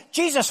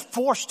 Jesus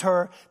forced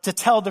her to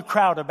tell the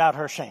crowd about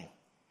her shame.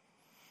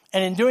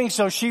 And in doing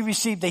so, she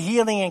received the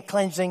healing and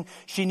cleansing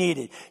she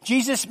needed.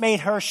 Jesus made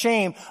her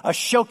shame a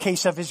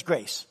showcase of his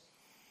grace.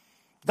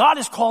 God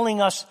is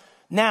calling us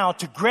now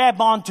to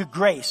grab onto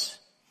grace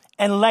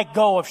and let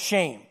go of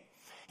shame.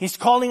 He's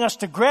calling us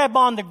to grab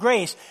onto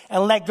grace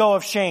and let go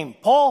of shame.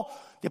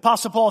 The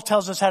Apostle Paul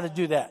tells us how to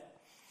do that.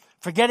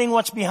 Forgetting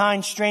what's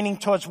behind, straining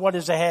towards what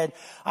is ahead,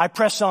 I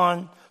press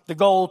on the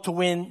goal to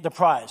win the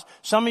prize.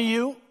 Some of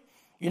you're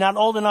not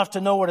old enough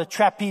to know what a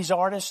trapeze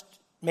artist,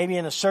 maybe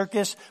in a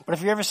circus, but if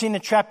you've ever seen a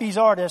trapeze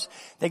artist,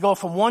 they go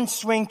from one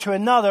swing to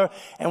another,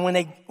 and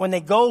when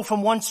they go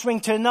from one swing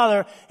to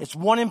another, it's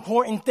one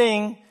important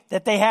thing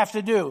that they have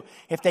to do.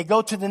 If they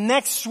go to the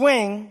next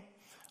swing,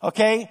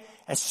 okay,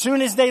 as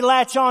soon as they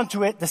latch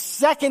onto it, the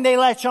second they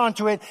latch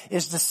onto it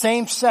is the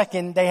same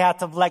second they have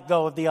to let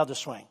go of the other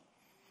swing.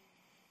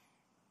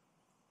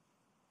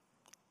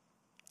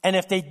 And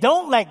if they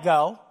don't let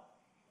go,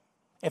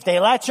 if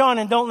they latch on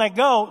and don't let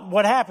go,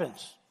 what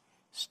happens?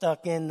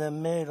 Stuck in the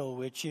middle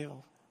with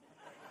you.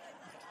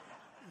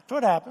 That's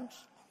what happens.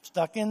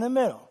 Stuck in the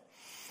middle.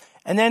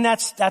 And then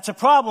that's a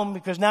problem,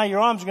 because now your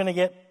arm's going to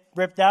get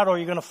ripped out or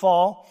you're going to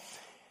fall.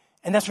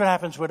 And that's what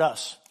happens with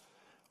us.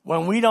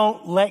 When we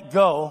don't let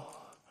go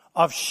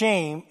of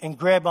shame and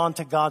grab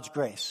onto God's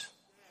grace.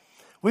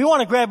 We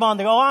want to grab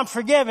onto, I'm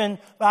forgiven,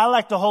 but I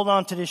like to hold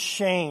on to this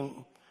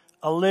shame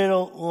a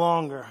little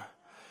longer.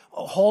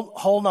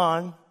 Hold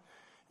on.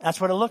 That's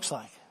what it looks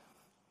like.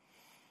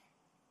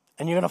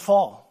 And you're going to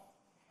fall.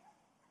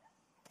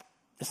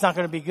 It's not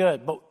going to be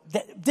good. But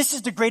this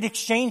is the great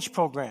exchange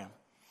program.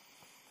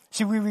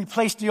 See, we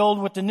replace the old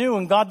with the new,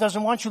 and God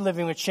doesn't want you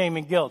living with shame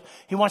and guilt.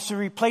 He wants to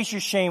replace your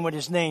shame with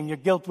his name, your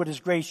guilt with his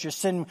grace, your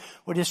sin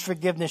with his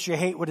forgiveness, your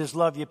hate with his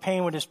love, your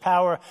pain with his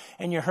power,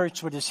 and your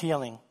hurts with his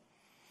healing.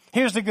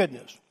 Here's the good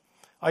news.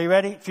 Are you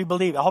ready? If you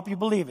believe it. I hope you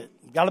believe it.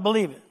 You've got to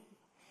believe it.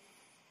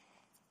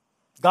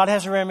 God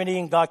has a remedy,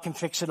 and God can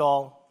fix it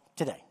all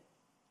today.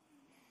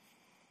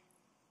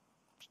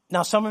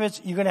 Now, some of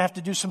it, you're going to have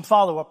to do some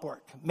follow-up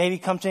work. Maybe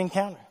come to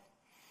Encounter.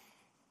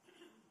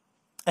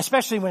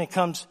 Especially when it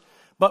comes,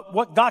 but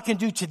what God can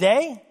do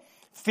today,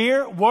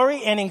 fear,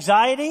 worry, and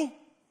anxiety,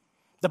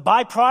 the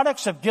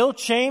byproducts of guilt,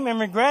 shame, and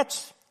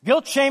regrets,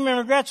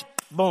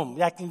 boom,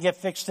 that can get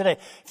fixed today.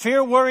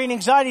 Fear, worry, and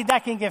anxiety,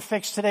 that can get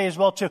fixed today as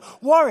well too.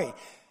 Worry.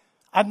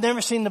 I've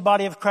never seen the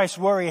body of Christ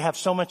worry have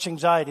so much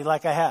anxiety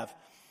like I have.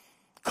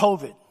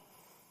 COVID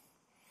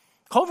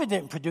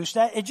didn't produce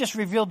that. It just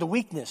revealed the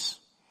weakness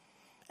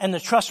and the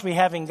trust we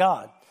have in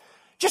God.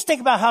 Just think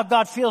about how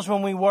God feels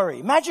when we worry.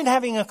 Imagine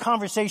having a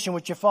conversation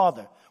with your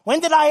Father. When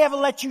did I ever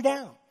let you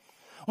down?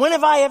 When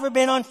have I ever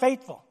been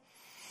unfaithful?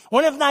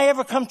 When have I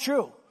ever come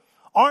true?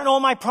 Aren't all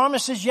my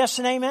promises yes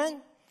and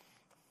amen?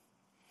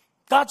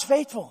 God's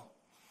faithful.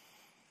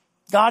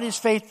 God is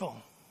faithful.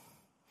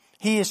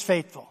 He is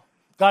faithful.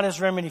 God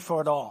has remedy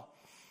for it all.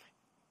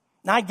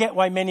 Now, I get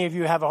why many of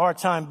you have a hard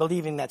time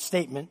believing that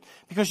statement,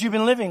 because you've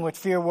been living with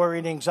fear, worry,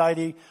 and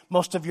anxiety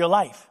most of your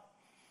life,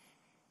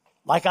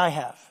 like I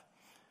have.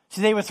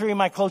 See, they were three of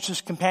my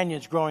closest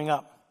companions growing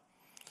up.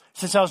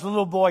 Since I was a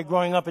little boy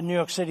growing up in New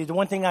York City, the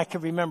one thing I can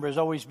remember is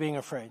always being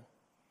afraid.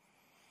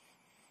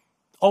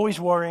 Always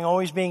worrying,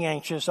 always being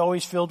anxious,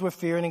 always filled with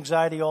fear and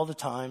anxiety all the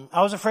time.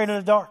 I was afraid of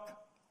the dark.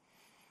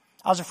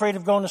 I was afraid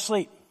of going to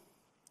sleep.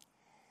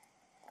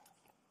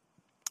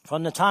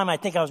 From the time I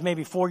think I was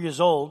maybe 4 years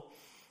old,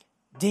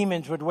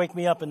 demons would wake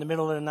me up in the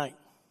middle of the night.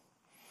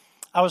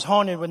 I was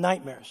haunted with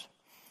nightmares.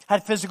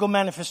 Had physical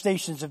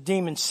manifestations of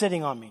demons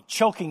sitting on me,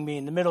 choking me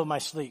in the middle of my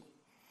sleep,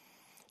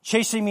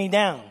 chasing me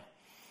down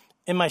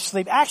in my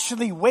sleep,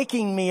 actually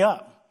waking me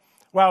up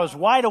where I was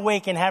wide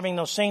awake and having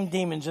those same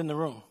demons in the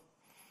room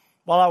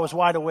while I was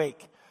wide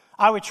awake.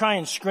 I would try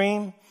and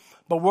scream,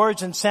 but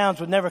words and sounds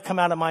would never come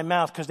out of my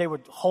mouth because they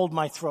would hold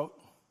my throat.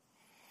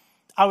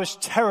 I was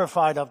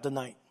terrified of the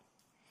night.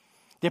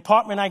 The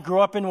apartment I grew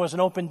up in was an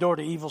open door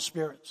to evil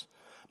spirits.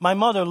 My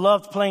mother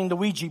loved playing the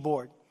Ouija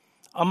board,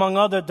 among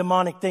other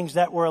demonic things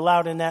that were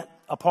allowed in that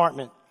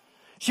apartment.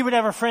 She would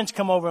have her friends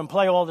come over and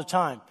play all the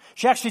time.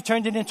 She actually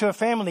turned it into a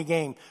family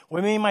game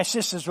where me and my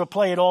sisters would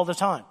play it all the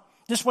time.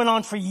 This went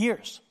on for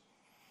years.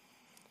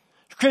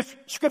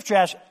 Scripture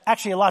has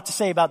actually a lot to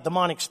say about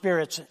demonic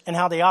spirits and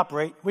how they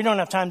operate. We don't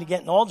have time to get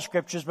into all the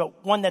scriptures,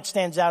 but one that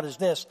stands out is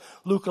this.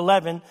 Luke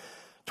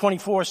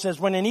 11:24 says,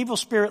 when an evil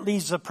spirit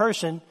leaves a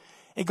person,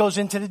 it goes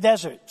into the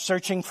desert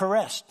searching for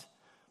rest.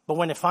 But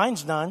when it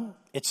finds none,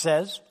 it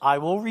says, I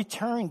will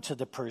return to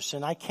the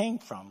person I came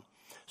from.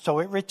 So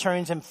it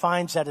returns and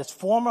finds that its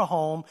former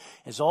home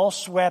is all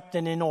swept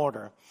and in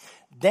order.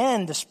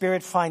 Then the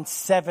spirit finds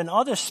 7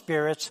 other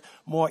spirits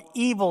more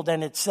evil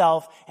than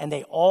itself, and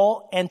they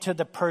all enter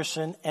the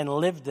person and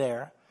live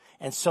there.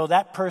 And so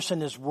that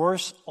person is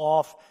worse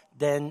off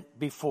than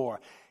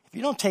before. If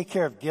you don't take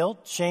care of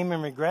guilt, shame,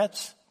 and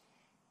regrets,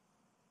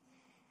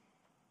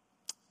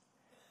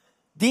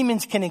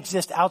 demons can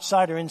exist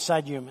outside or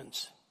inside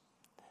humans.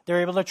 They're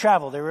able to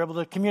travel. They're able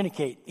to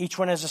communicate. Each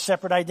one has a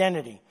separate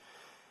identity.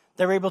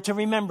 They're able to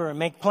remember and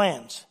make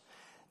plans.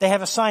 They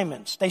have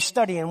assignments. They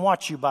study and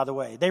watch you, by the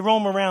way. They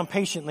roam around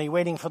patiently,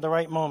 waiting for the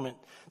right moment.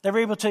 They're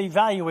able to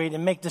evaluate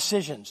and make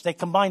decisions. They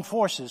combine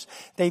forces.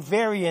 They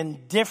vary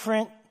in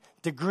different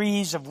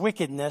degrees of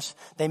wickedness.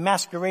 They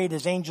masquerade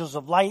as angels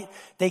of light.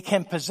 They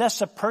can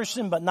possess a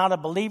person, but not a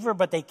believer,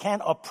 but they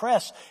can't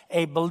oppress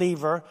a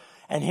believer.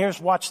 And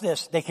watch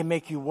this. They can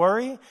make you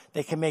worry.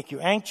 They can make you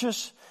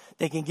anxious.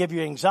 They can give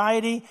you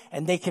anxiety,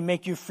 and they can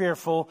make you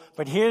fearful.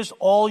 But here's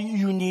all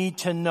you need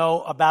to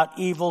know about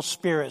evil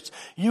spirits.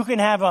 You can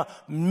have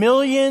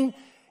 1,000,000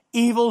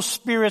 evil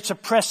spirits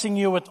oppressing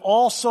you with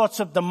all sorts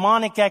of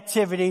demonic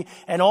activity,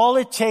 and all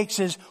it takes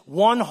is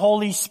one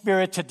Holy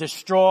Spirit to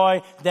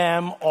destroy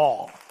them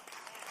all.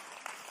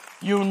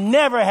 You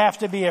never have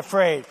to be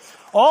afraid.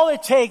 All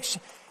it takes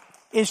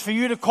is for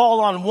you to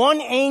call on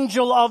one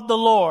angel of the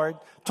Lord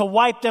to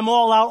wipe them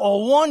all out,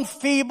 or one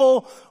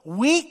feeble,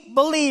 weak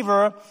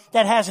believer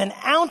that has an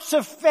ounce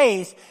of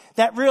faith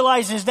that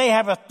realizes they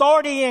have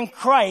authority in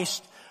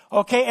Christ,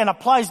 okay, and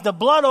applies the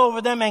blood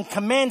over them and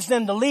commands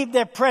them to leave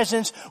their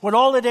presence with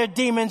all of their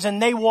demons,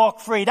 and they walk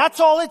free. That's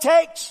all it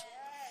takes.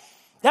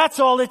 That's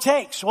all it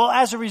takes. Well,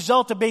 as a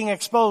result of being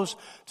exposed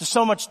to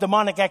so much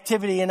demonic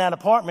activity in that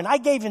apartment, I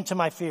gave in to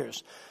my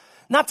fears.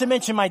 Not to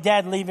mention my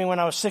dad leaving when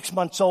I was 6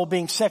 months old,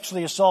 being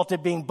sexually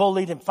assaulted, being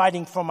bullied, and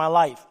fighting for my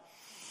life.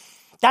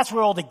 That's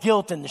where all the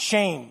guilt and the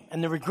shame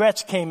and the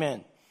regrets came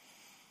in.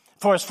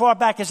 For as far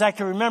back as I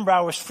can remember, I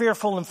was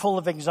fearful and full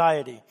of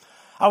anxiety.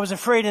 I was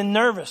afraid and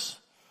nervous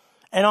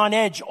and on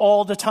edge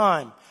all the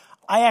time.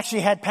 I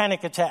actually had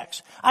panic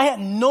attacks. I had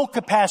no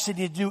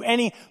capacity to do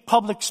any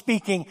public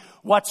speaking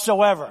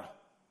whatsoever.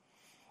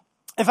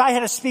 If I had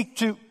to speak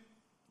to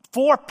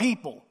 4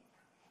 people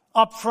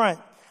up front,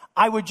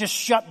 I would just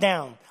shut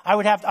down.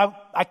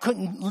 I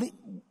couldn't,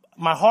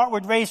 my heart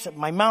would race,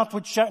 my mouth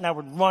would shut, and I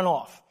would run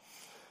off.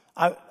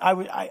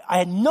 I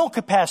had no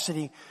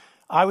capacity.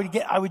 I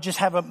would just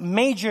have a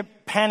major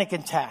panic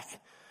attack.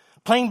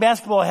 Playing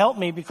basketball helped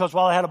me because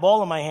while I had a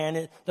ball in my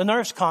hand, the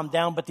nerves calmed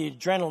down, but the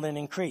adrenaline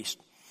increased.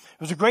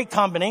 It was a great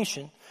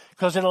combination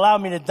because it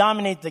allowed me to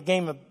dominate the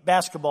game of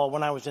basketball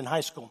when I was in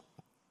high school.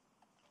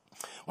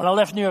 When I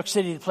left New York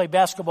City to play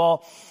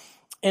basketball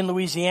in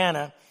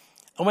Louisiana,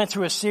 I went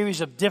through a series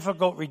of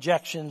difficult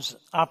rejections,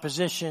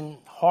 opposition,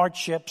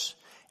 hardships,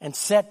 and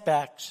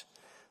setbacks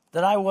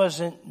that I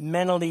wasn't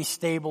mentally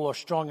stable or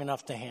strong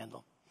enough to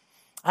handle.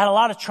 I had a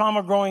lot of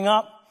trauma growing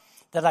up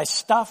that I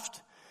stuffed,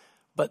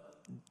 but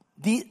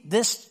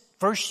this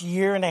first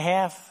year and a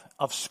half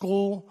of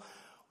school,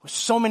 with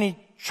so many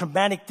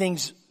traumatic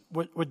things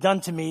were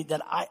done to me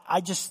that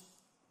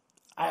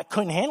I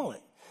couldn't handle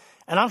it.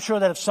 And I'm sure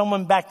that if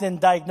someone back then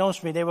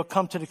diagnosed me, they would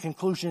come to the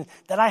conclusion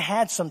that I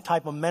had some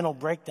type of mental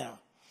breakdown.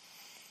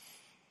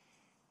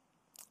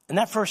 And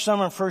that first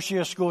summer and first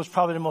year of school was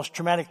probably the most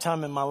traumatic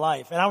time in my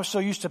life. And I was so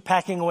used to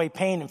packing away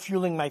pain and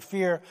fueling my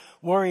fear,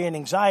 worry, and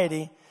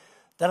anxiety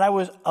that I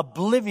was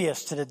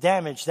oblivious to the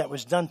damage that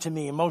was done to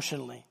me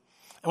emotionally.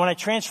 And when I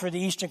transferred to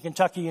Eastern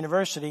Kentucky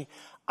University,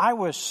 I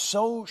was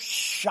so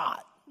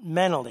shot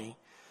mentally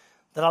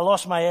that I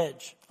lost my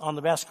edge on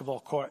the basketball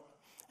court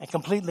and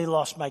completely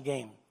lost my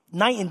game.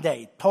 Night and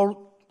day,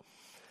 total.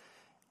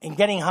 And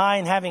getting high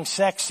and having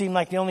sex seemed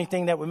like the only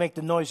thing that would make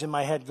the noise in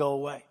my head go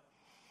away.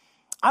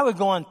 I would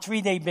go on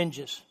 3-day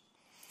binges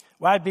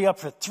where I'd be up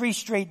for 3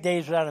 straight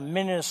days without a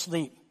minute of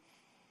sleep.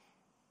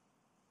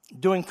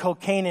 doing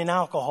cocaine and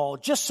alcohol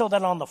just so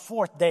that on the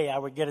fourth day I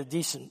would get a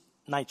decent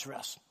night's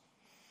rest.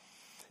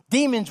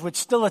 Demons would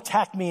still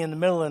attack me in the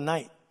middle of the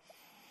night.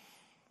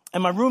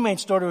 And my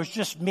roommates thought it was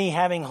just me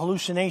having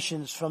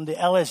hallucinations from the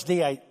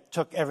LSD I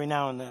took every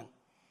now and then.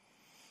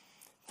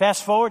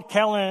 Fast forward,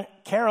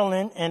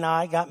 Carolyn and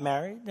I got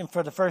married, and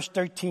for the first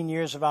 13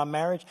 years of our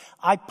marriage,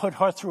 I put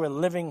her through a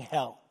living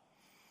hell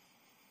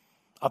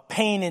of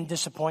pain and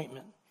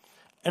disappointment.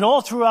 And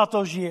all throughout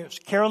those years,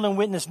 Carolyn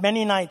witnessed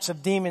many nights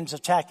of demons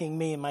attacking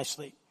me in my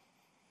sleep.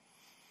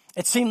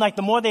 It seemed like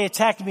the more they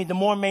attacked me, the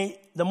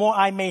more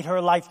I made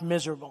her life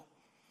miserable.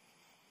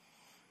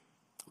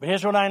 But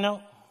here's what I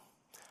know.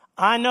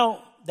 I know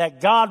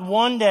that God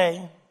one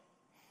day,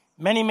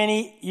 many,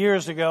 many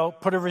years ago,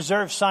 put a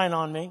reserve sign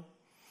on me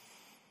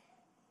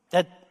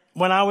that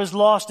when I was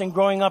lost and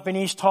growing up in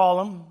East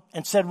Harlem,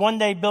 and said one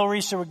day Bill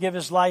Reeser would give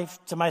his life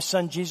to my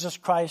son Jesus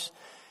Christ,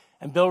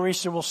 and Bill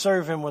Reeser will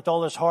serve him with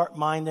all his heart,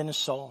 mind, and his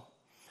soul.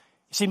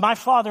 You see, my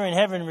Father in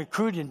heaven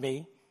recruited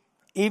me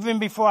even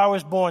before I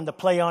was born to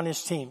play on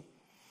his team.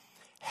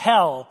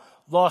 Hell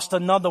lost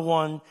another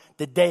one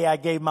the day I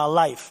gave my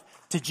life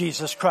to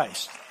Jesus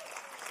Christ.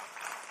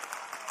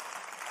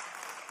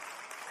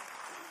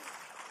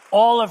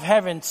 All of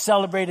heaven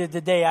celebrated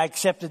the day I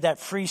accepted that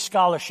free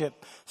scholarship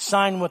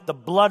signed with the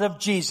blood of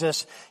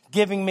Jesus,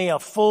 giving me a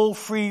full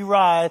free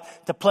ride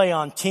to play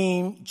on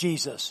Team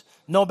Jesus.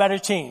 No better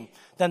team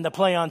than to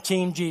play on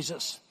Team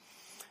Jesus.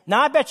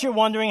 Now I bet you're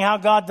wondering how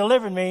God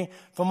delivered me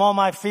from all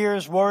my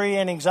fears, worry,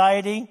 and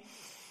anxiety.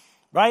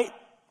 Right?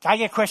 I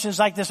get questions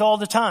like this all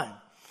the time.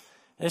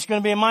 It's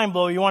going to be a mind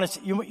blower.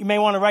 You may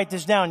want to write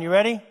this down. You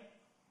ready?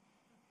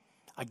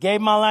 I gave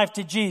my life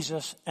to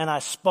Jesus and I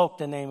spoke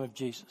the name of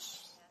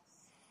Jesus.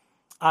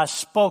 I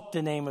spoke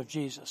the name of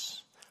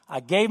Jesus.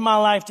 I gave my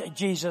life to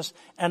Jesus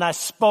and I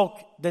spoke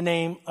the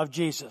name of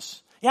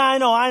Jesus. Yeah, I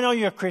know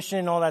you're a Christian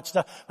and all that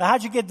stuff. But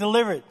how'd you get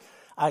delivered?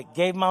 I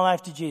gave my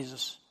life to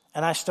Jesus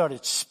and I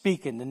started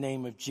speaking the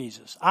name of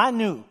Jesus. I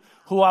knew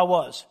who I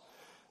was.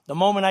 The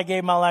moment I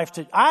gave my life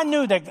to, I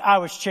knew that I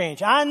was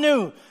changed. I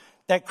knew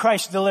that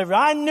Christ delivered.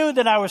 I knew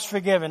that I was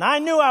forgiven. I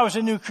knew I was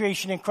a new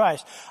creation in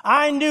Christ.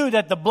 I knew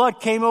that the blood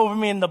came over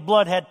me and the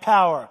blood had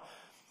power.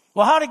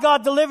 Well, how did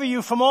God deliver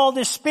you from all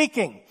this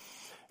speaking?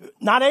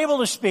 Not able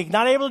to speak,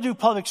 not able to do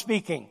public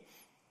speaking.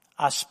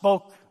 I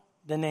spoke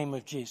the name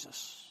of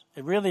Jesus.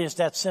 It really is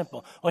that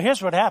simple. Well,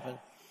 here's what happened.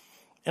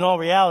 In all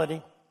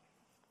reality,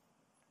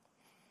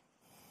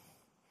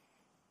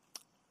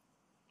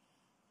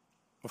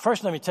 well,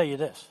 first let me tell you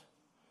this.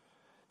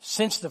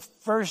 Since the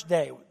first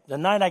day, the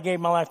night I gave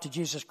my life to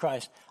Jesus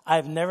Christ,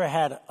 I've never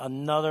had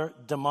another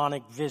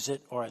demonic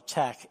visit or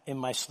attack in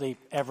my sleep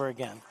ever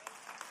again.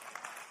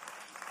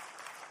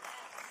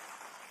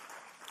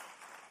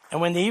 And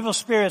when the evil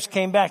spirits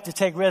came back to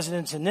take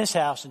residence in this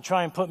house and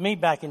try and put me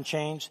back in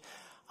chains,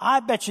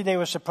 I bet you they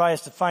were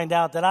surprised to find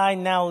out that I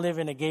now live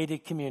in a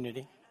gated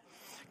community,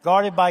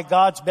 guarded by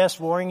God's best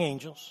warring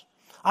angels.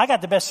 I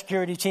got the best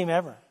security team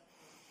ever.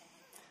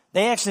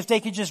 They asked if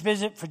they could just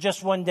visit for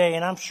just one day,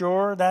 and I'm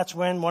sure that's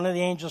when one of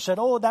the angels said,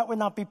 "Oh, that would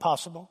not be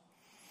possible.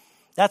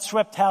 That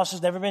swept house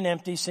has never been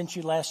empty since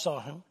you last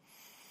saw him.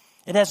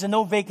 It has a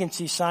no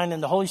vacancy sign,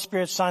 and the Holy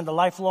Spirit signed a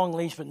lifelong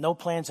lease with no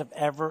plans of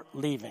ever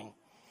leaving."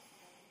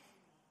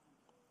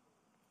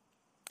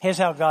 Here's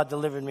how God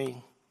delivered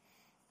me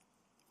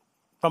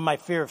from my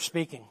fear of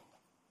speaking.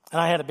 And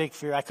I had a big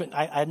fear.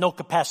 I had no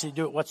capacity to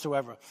do it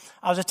whatsoever.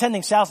 I was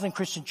attending Southland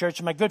Christian Church,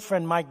 and my good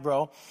friend Mike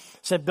Bro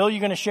said, "Bill, you're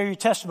going to share your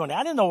testimony."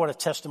 I didn't know what a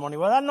testimony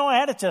was. I didn't know I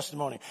had a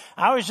testimony.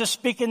 I was just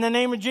speaking the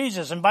name of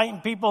Jesus,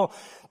 inviting people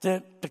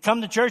to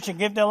come to church and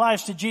give their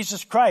lives to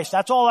Jesus Christ.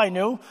 That's all I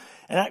knew.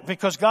 And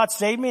because God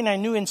saved me, and I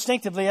knew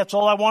instinctively that's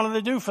all I wanted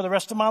to do for the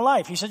rest of my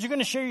life. He said, "You're going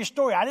to share your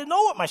story." I didn't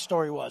know what my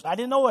story was. I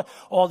didn't know what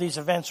all these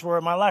events were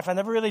in my life. I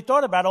never really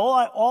thought about it.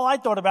 All I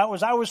thought about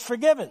was I was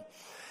forgiven.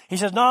 He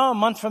says, "No, a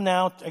month from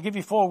now, I'll give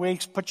you 4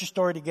 weeks, put your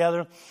story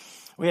together.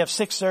 We have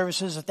 6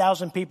 services,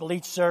 1,000 people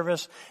each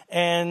service."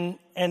 And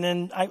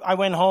then I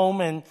went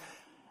home and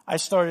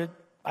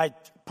I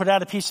put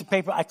out a piece of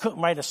paper. I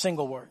couldn't write a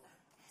single word.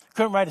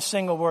 Couldn't write a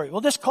single word.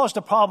 Well, this caused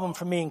a problem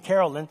for me and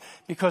Carolyn,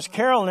 because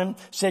Carolyn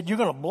said, "You're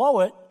going to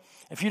blow it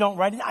if you don't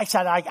write it." I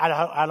said,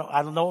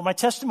 I don't know what my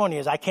testimony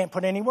is. I can't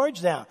put any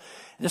words down.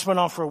 This went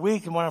on for a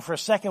week and went on for a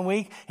second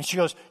week. And she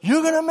goes,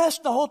 "You're going to mess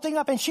the whole thing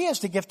up." And she has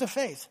the gift of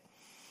faith.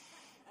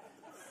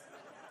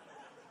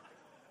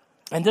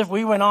 And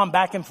we went on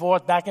back and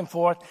forth,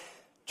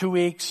 2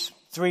 weeks,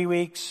 3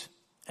 weeks.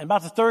 And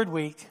about the third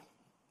week,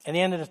 at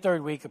the end of the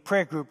third week, a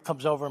prayer group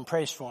comes over and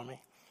prays for me.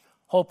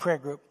 Whole prayer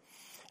group.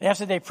 And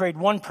after they prayed,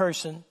 one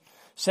person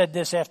said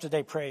this after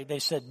they prayed. They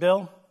said,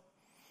 "Bill,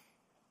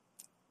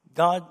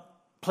 God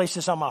placed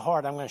this on my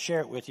heart. I'm going to share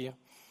it with you.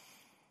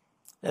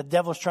 The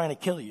devil's trying to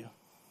kill you.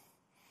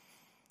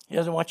 He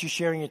doesn't want you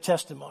sharing your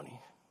testimony.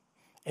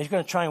 He's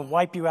going to try and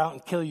wipe you out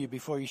and kill you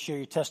before you share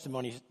your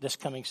testimony this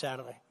coming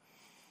Saturday,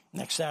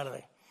 next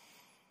Saturday.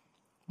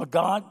 But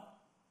God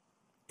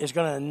is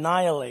going to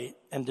annihilate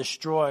and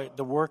destroy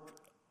the work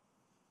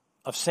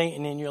of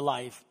Satan in your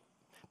life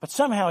But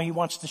somehow he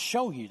wants to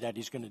show you that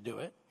he's going to do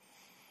it.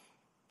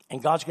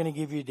 And God's going to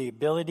give you the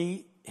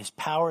ability, his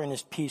power, and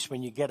his peace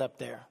when you get up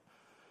there.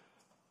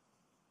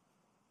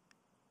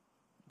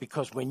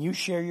 Because when you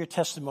share your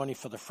testimony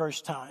for the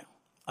first time,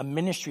 a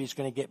ministry is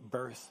going to get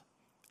birth.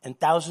 And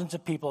thousands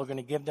of people are going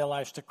to give their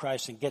lives to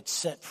Christ and get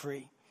set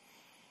free.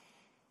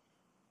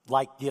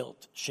 Like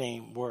guilt,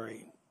 shame,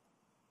 worry,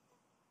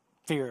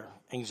 fear,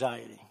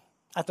 anxiety.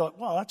 I thought,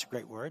 well, that's a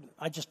great word.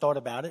 I just thought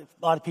about it.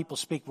 A lot of people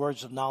speak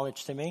words of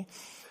knowledge to me.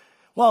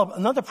 Well,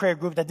 another prayer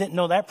group that didn't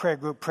know that prayer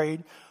group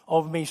prayed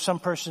over me. Some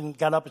person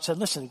got up and said,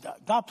 listen,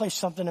 God placed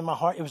something in my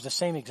heart. It was the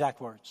same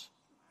exact words.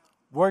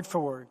 Word for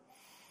word.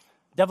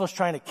 Devil's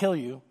trying to kill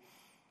you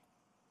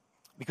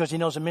because he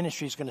knows a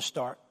ministry is going to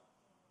start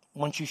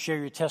once you share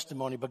your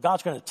testimony. But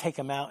God's going to take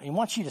him out. And he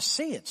wants you to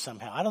see it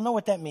somehow. I don't know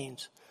what that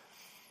means.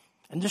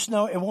 And just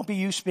know it won't be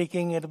you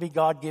speaking. It'll be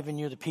God giving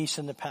you the peace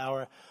and the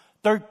power.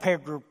 Third prayer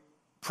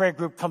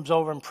group comes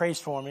over and prays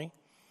for me.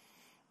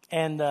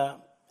 And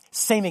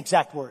same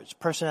exact words.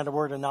 Person had a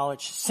word of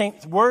knowledge. Same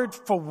word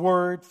for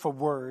word for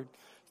word.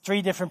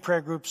 3 different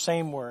prayer groups,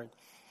 same word.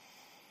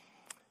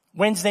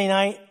 Wednesday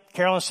night,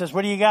 Carolyn says,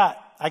 what do you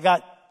got? I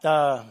got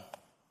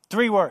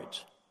 3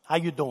 words. How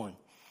you doing?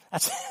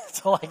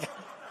 That's all I got.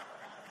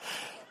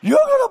 You're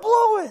going to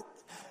blow it.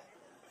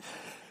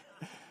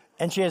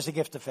 And she has the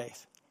gift of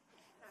faith.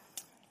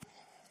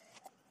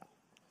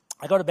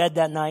 I go to bed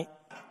that night,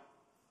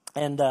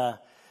 and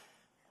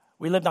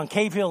we lived on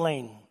Cave Hill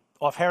Lane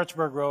off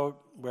Harrodsburg Road,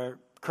 where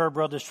Kerr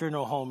Brothers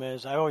Funeral Home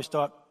is. I always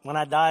thought when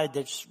I died,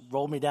 they'd just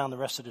roll me down the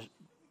rest of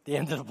the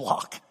end of the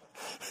block.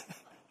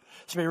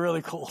 It's be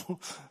really cool.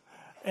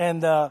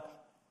 And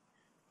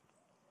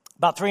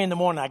about 3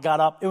 a.m, I got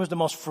up. It was the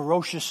most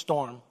ferocious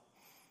storm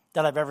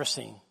that I've ever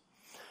seen.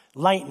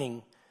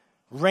 Lightning,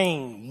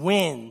 rain,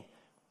 wind,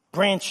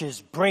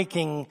 branches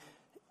breaking.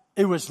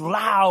 It was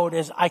loud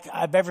as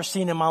I've ever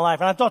seen in my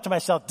life. And I thought to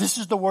myself, this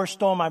is the worst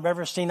storm I've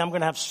ever seen. I'm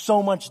going to have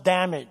so much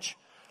damage.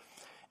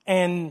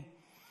 And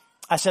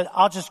I said,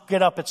 I'll just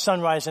get up at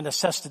sunrise and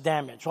assess the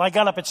damage. Well, I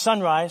got up at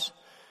sunrise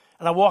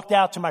and I walked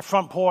out to my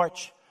front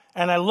porch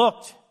and I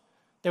looked.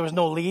 There was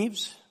no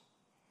leaves.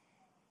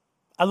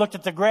 I looked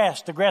at the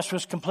grass. The grass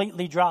was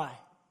completely dry.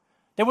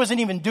 There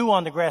wasn't even dew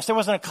on the grass. There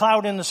wasn't a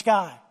cloud in the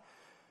sky.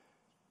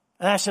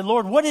 And I said,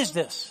 Lord, what is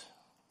this?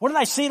 What did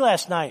I see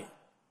last night?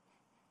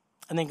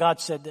 And then God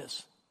said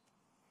this.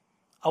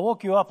 I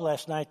woke you up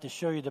last night to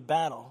show you the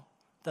battle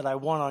that I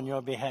won on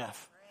your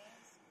behalf.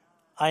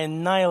 I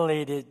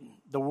annihilated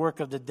the work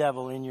of the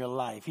devil in your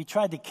life. He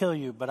tried to kill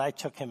you, but I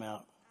took him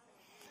out.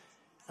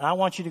 And I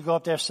want you to go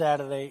up there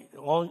Saturday.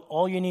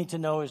 All you need to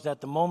know is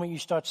that the moment you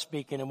start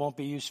speaking, it won't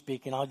be you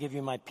speaking. I'll give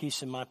you my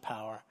peace and my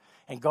power.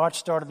 And God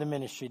started the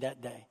ministry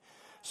that day.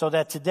 So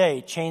that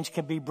today, chains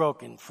can be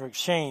broken for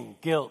shame,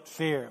 guilt,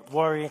 fear,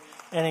 worry,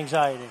 and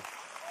anxiety.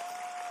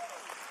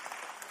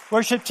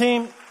 Worship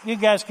team, you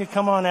guys could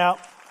come on out.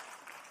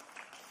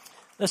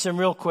 Listen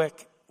real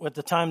quick with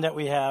the time that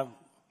we have.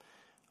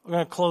 We're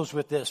going to close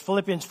with this.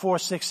 Philippians 4,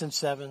 6, and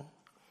 7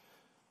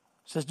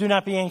 says, do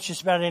not be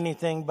anxious about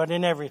anything, but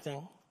in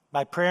everything,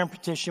 by prayer and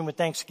petition with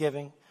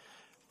thanksgiving,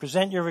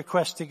 present your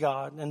requests to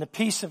God, and the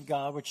peace of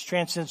God, which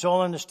transcends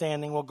all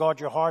understanding, will guard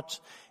your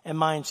hearts and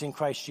minds in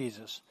Christ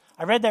Jesus.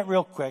 I read that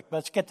real quick, but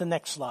let's get the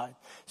next slide.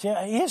 See,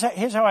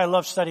 here's how I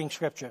love studying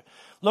Scripture.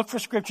 Look for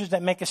Scriptures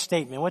that make a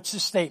statement. What's the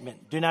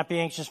statement? Do not be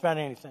anxious about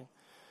anything.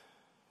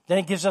 Then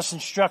it gives us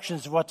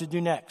instructions of what to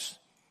do next.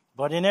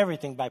 But in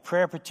everything, by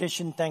prayer,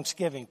 petition,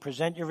 thanksgiving,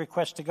 present your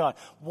request to God.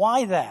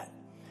 Why that?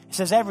 It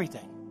says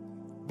everything.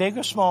 Big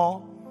or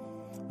small.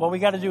 What we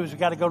got to do is we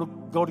got to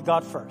go to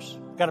God first.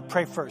 We got to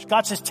pray first.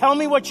 God says, tell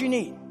me what you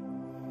need.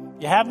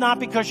 You have not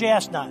because you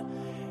ask not.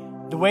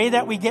 The way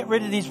that we get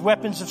rid of these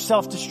weapons of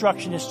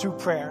self-destruction is through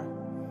prayer.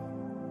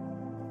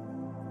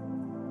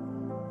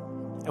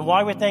 And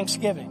why with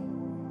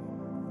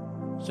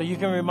thanksgiving? So you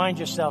can remind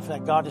yourself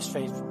that God is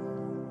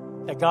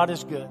faithful, that God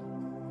is good,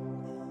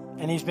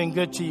 and He's been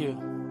good to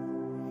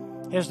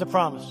you. Here's the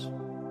promise.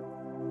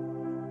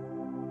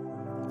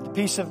 The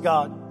peace of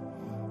God,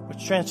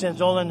 which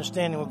transcends all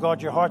understanding, will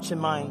guard your hearts and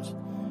minds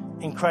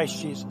in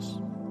Christ Jesus.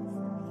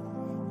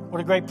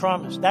 What a great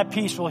promise. That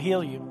peace will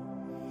heal you.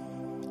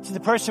 See, the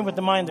person with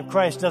the mind of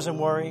Christ doesn't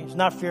worry. He's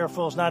not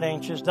fearful. He's not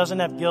anxious. Doesn't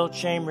have guilt,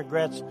 shame,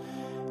 regrets,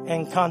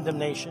 and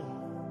condemnation.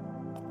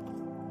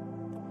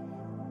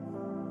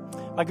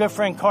 My good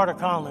friend Carter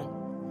Conlon,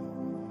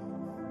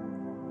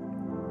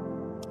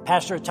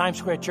 pastor at Times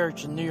Square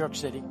Church in New York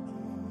City.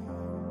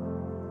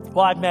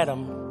 Well, I've met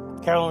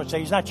him. Carolyn would say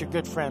he's not your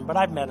good friend, but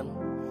I've met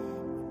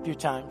him a few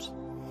times.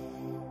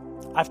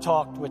 I've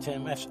talked with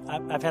him.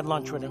 I've had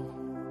lunch with him.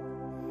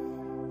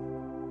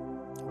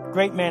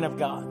 Great man of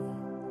God.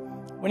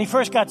 When he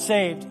first got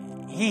saved,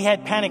 he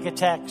had panic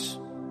attacks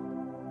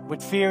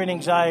with fear and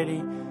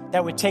anxiety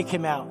that would take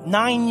him out.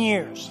 9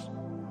 years.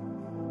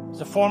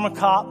 He's a former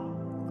cop,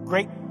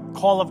 great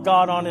call of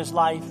God on his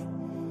life.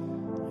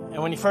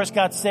 And when he first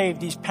got saved,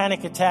 these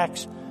panic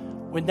attacks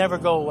would never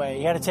go away.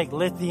 He had to take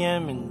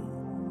lithium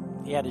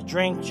and he had to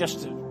drink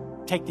just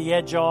to take the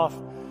edge off.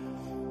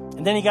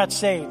 And then he got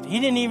saved. He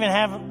didn't even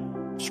have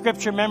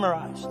scripture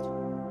memorized.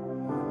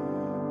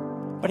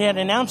 But he had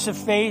an ounce of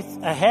faith,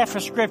 a half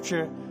of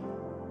scripture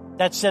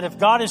that said, if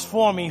God is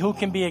for me, who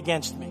can be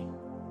against me?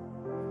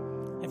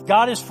 If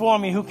God is for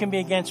me, who can be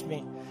against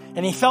me?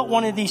 And he felt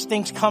one of these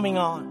things coming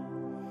on.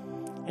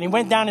 And he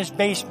went down his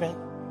basement.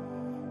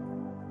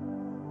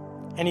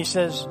 And he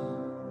says,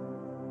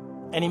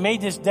 and he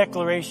made this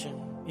declaration.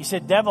 He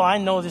said, devil, I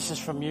know this is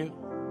from you,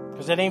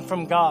 because it ain't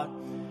from God.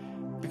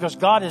 Because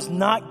God has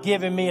not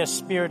given me a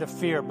spirit of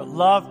fear, but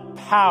love,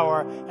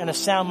 power, and a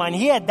sound mind.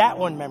 He had that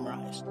one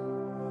memorized.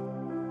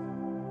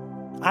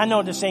 I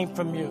know this ain't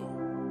from you.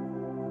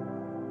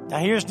 Now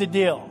here's the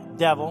deal,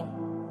 devil.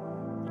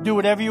 Do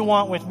whatever you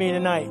want with me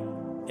tonight.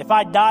 If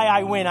I die,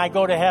 I win. I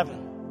go to heaven.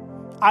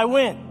 I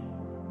win.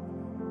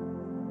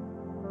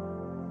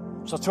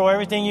 So throw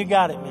everything you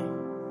got at me.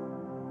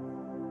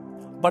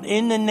 But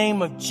in the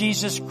name of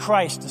Jesus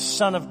Christ, the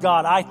Son of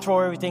God, I throw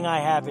everything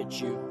I have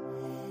at you.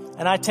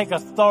 And I take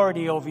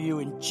authority over you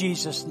in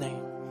Jesus'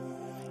 name.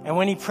 And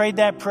when he prayed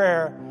that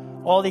prayer,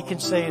 all he can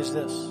say is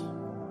this.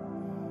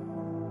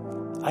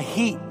 A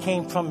heat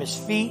came from his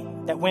feet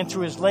that went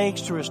through his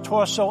legs, through his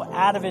torso,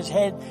 out of his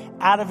head,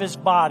 out of his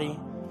body.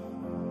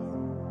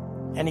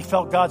 And he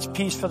felt God's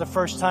peace for the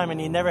first time,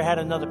 and he never had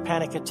another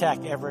panic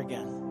attack ever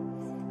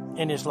again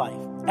in his life.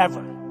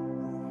 Ever.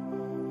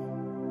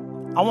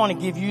 I want to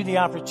give you the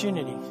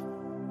opportunity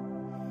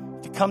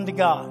to come to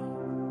God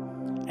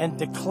and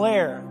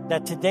declare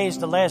that today is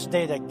the last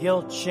day that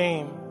guilt,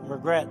 shame,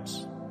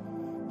 regrets,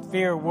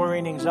 fear, worry,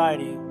 and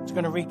anxiety is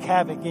going to wreak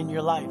havoc in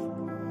your life.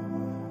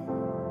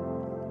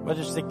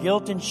 Whether it's the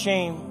guilt and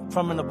shame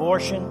from an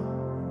abortion,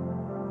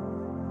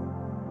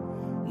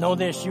 know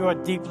this, you are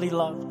deeply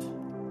loved.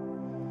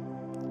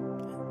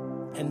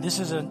 And this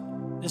is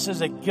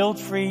a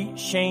guilt-free,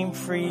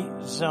 shame-free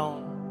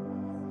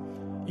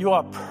zone. You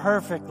are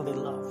perfectly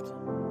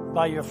loved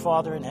by your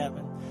Father in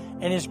heaven.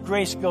 And his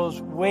grace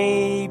goes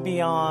way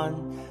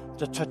beyond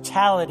the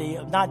totality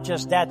of not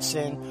just that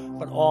sin,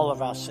 but all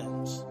of our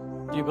sins.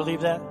 Do you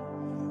believe that?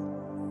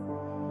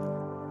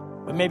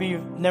 But maybe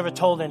you've never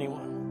told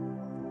anyone.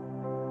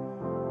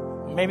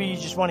 Maybe you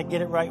just want to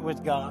get it right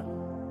with God.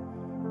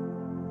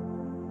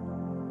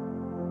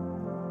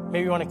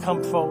 Maybe you want to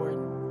come forward.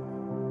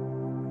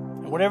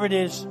 And whatever it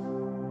is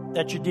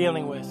that you're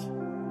dealing with,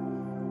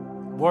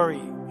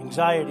 worry,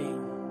 anxiety,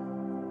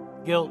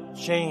 guilt,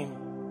 shame,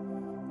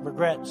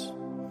 regrets,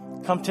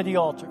 come to the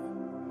altar.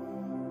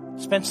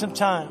 Spend some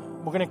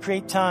time. We're going to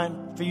create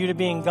time for you to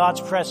be in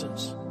God's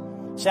presence.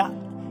 See,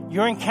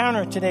 your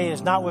encounter today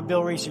is not with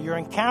Bill Reese. Your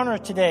encounter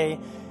today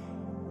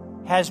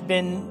has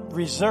been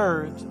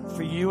reserved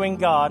for you and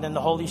God and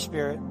the Holy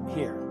Spirit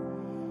here.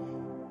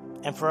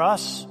 And for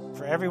us,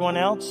 for everyone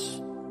else,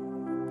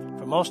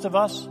 for most of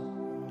us,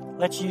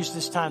 let's use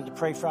this time to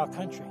pray for our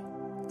country.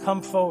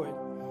 Come forward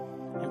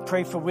and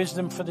pray for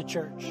wisdom for the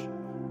church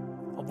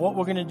of what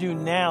we're going to do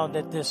now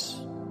that this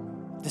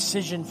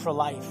decision for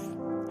life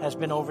has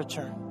been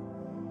overturned.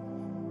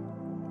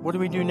 What do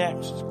we do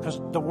next?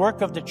 Because the work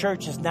of the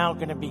church is now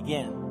going to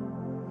begin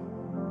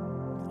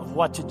of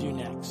what to do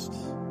next.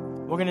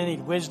 We're going to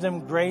need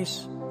wisdom,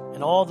 grace,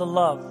 and all the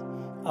love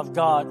of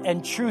God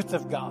and truth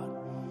of God.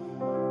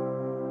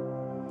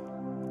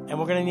 And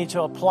we're going to need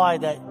to apply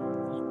that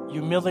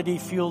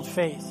humility-fueled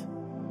faith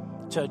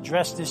to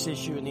address this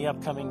issue in the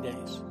upcoming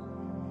days.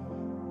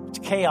 It's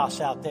chaos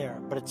out there,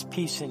 but it's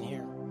peace in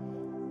here.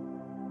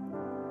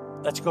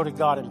 Let's go to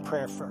God in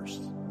prayer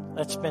first.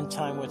 Let's spend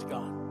time with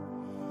God.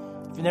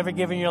 If you've never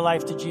given your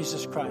life to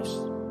Jesus Christ,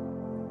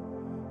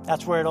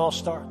 that's where it all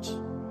starts.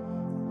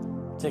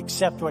 To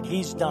accept what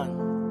he's done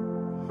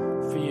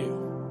for you.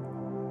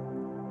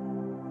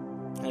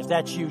 And if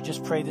that's you,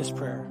 just pray this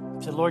prayer.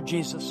 Say, Lord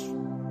Jesus,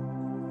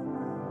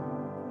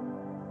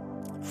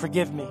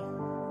 forgive me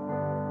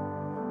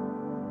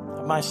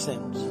of my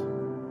sins.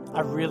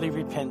 I really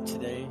repent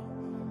today.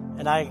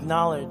 And I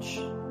acknowledge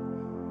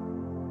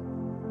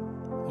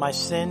my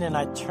sin, and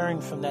I turn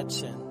from that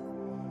sin.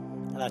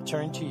 And I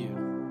turn to you.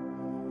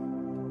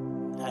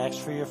 I ask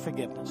for your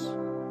forgiveness.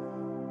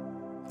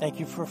 Thank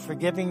you for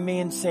forgiving me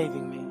and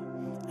saving me.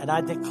 And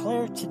I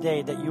declare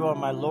today that you are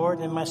my Lord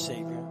and my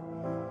Savior.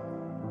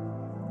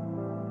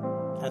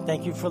 And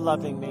thank you for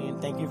loving me,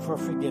 and thank you for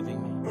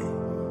forgiving me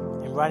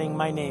and writing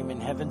my name in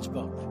heaven's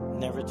book,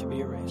 never to be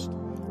erased.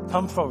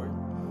 Come forward.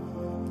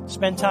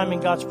 Spend time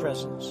in God's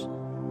presence.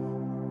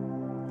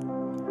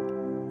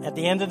 At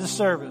the end of the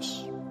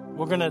service,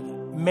 we're going to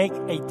make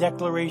a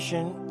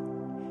declaration,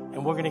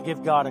 and we're going to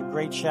give God a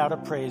great shout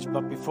of praise.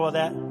 But before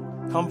that,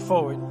 come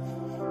forward.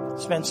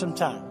 Spend some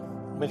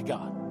time with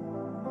God.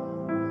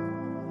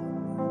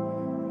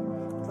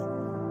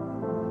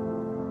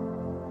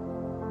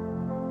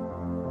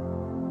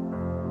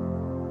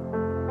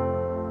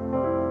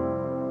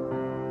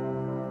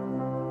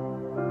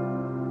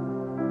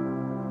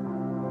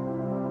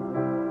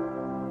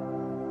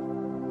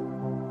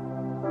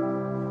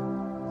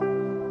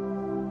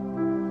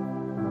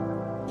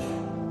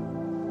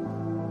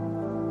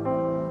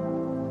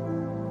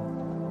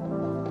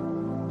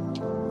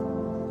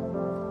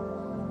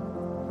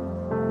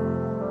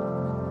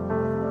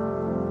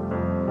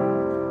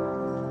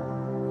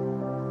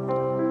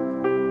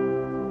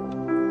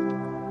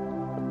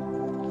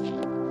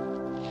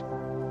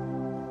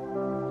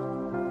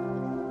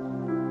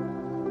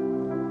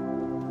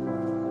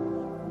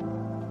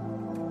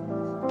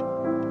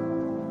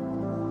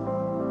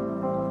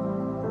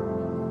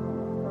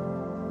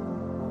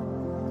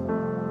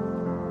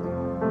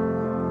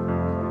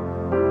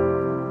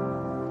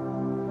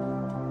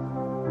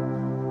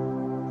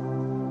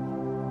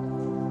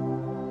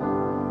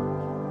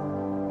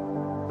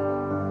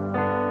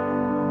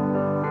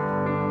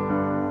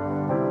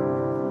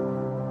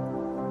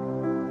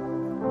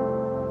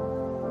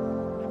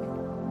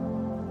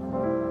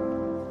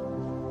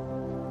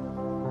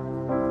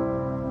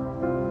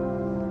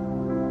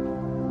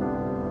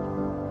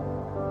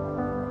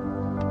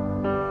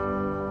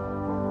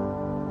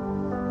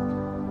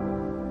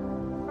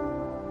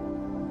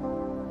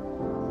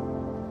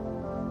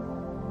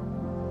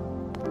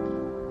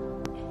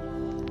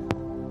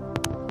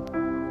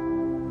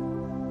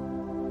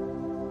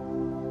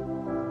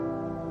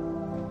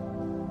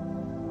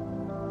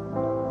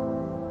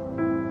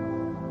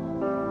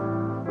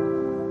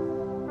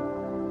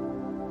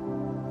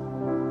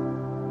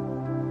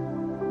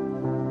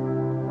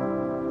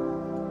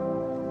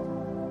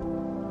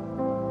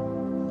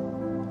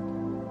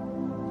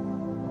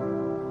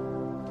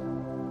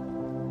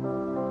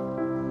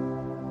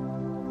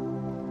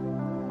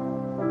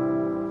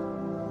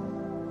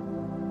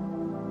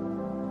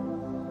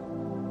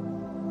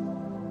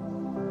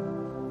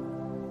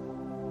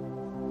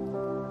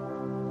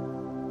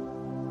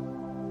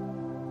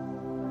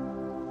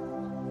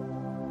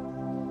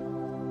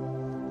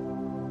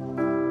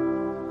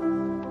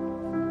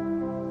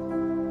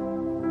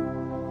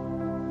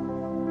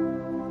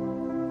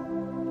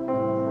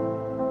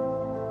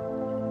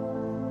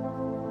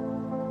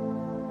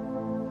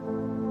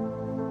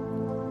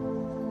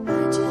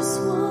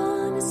 just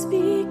want to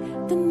speak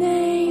the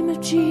name of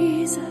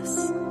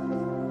Jesus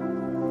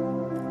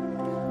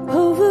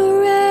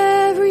over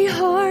every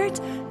heart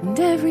and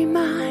every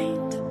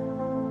mind.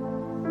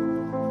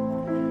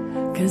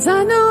 'Cause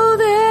I know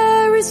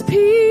there is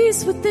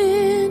peace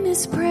within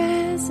His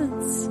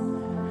presence.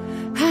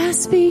 I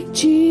speak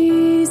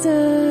Jesus.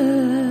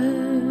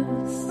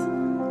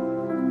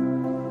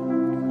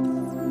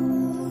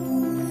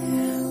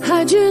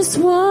 I just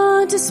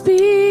want to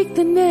speak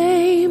the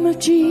name of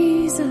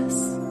Jesus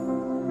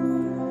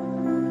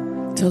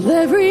till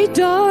every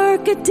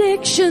dark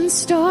addiction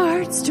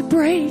starts to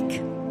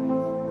break,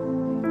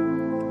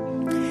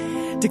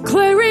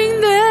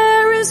 declaring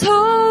there is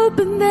hope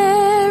and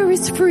there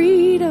is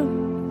freedom.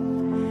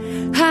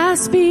 I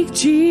speak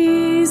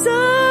Jesus.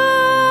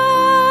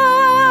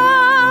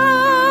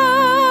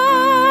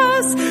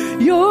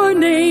 Your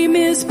name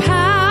is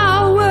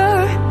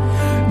power.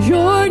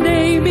 Your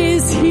name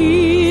is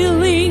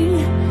healing.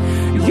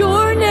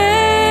 Your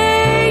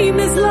name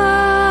is life.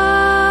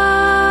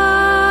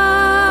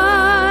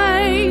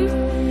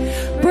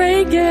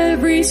 Break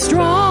every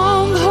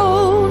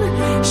stronghold.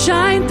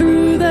 Shine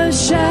through the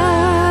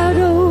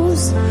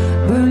shadows.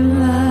 Burn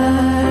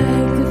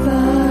like the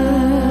fire.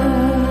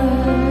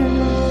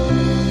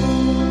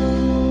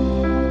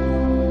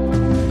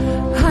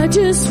 I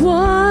just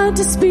want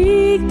to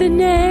speak the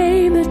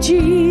name of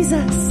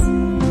Jesus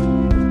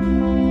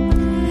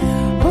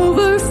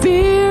over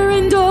fear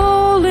and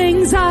all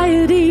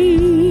anxiety,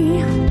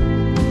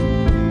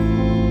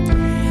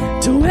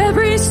 to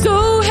every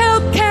soul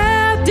held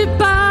captive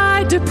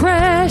by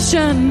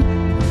depression.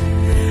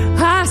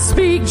 I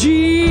speak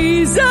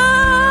Jesus.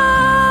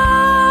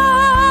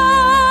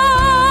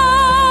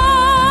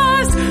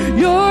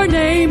 Your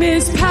name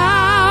is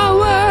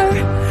power.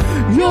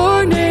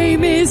 Your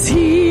name is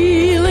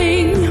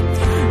healing.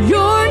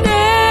 Your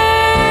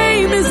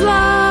name is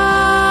life.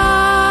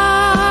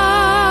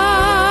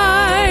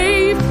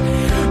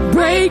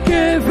 Break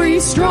every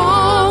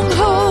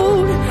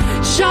stronghold.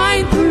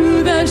 Shine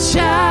through the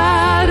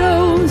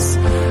shadows.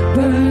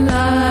 Burn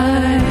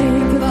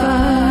like the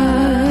fire.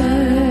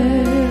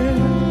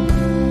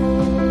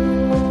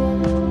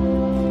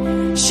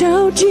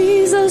 Shout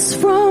Jesus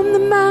from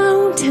the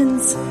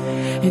mountains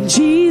and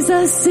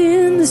Jesus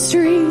in the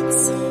streets.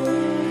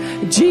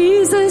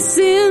 Jesus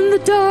in the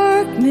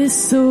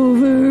darkness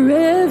over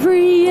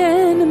every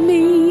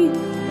enemy.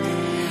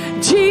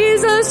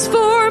 Jesus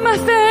for my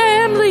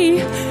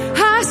family,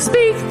 I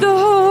speak the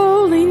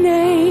holy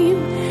name,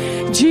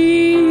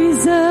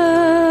 Jesus.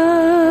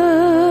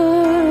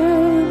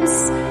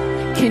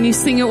 Can you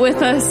sing it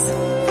with us?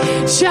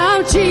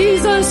 Shout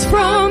Jesus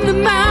from the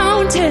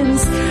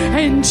mountains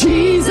and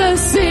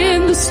Jesus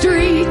in the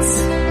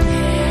streets.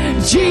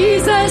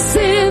 Jesus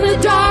in the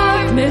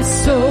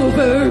darkness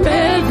over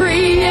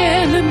every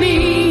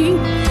enemy.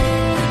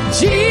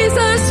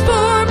 Jesus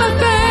for my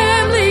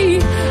family,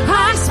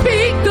 I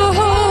speak the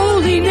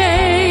holy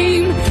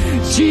name,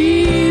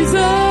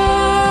 Jesus.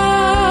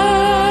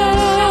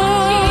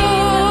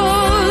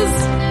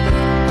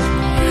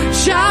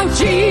 Shout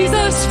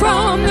Jesus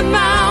from the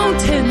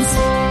mountains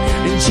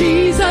and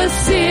Jesus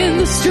in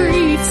the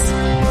streets.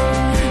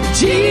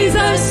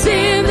 Jesus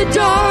in the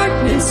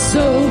darkness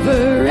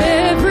over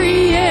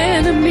every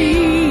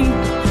enemy.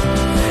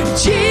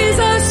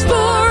 Jesus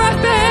for our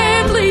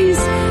families,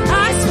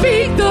 I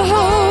speak the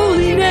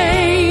holy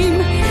name,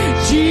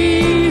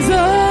 Jesus.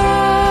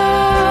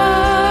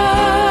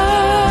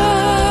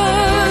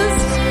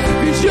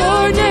 'Cause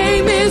your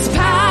name is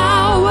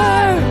power.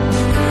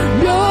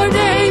 Your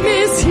name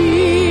is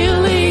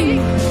healing.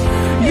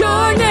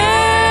 Your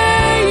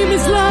name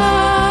is life.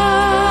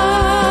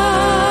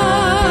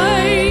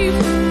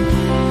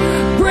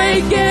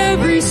 Break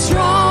every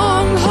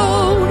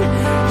stronghold.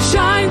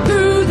 Shine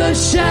through the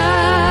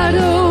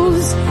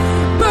shadows.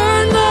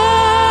 Burn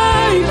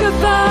like a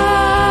fire.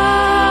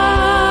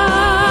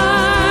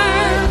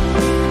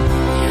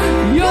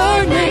 Your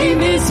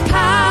name is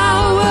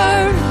power.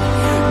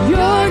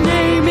 Your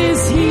name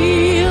is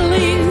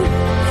healing.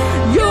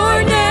 Your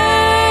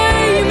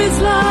name is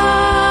life.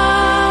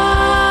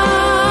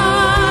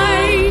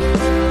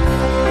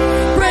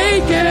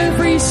 Break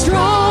every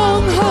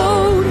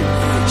stronghold.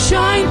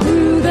 Shine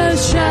through the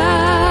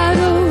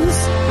shadows.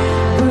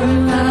 Burn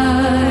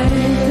like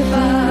the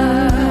fire.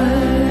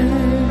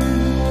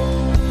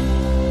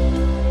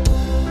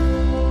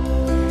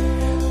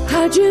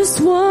 I just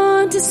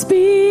want to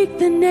speak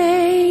the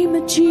name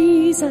of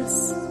Jesus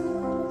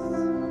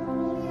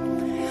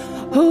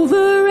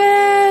over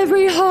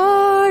every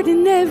heart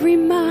and every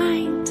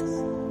mind.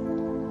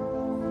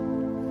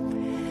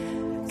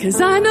 'Cause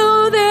I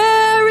know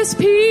there is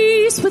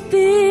peace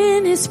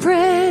within His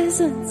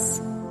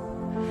presence.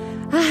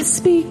 I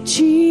speak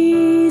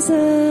Jesus.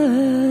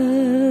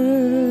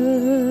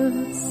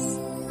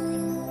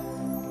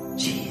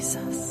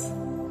 Jesus.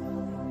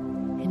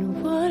 And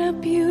what a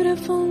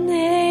beautiful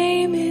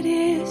name it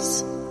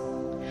is.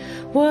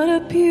 What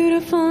a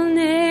beautiful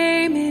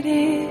name it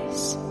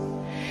is.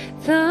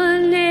 The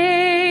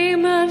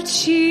name of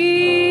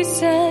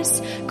Jesus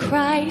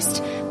Christ.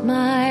 Christ,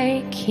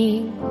 my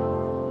King.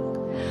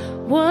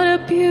 What a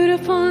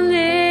beautiful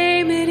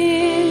name it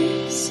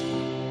is.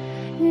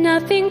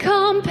 Nothing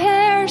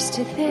compares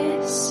to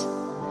this.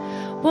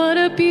 What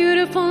a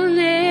beautiful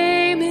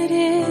name it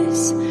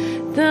is.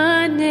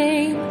 The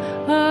name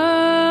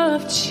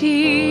of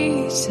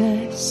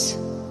Jesus.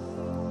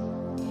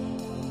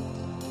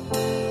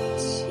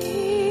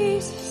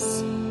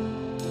 Jesus.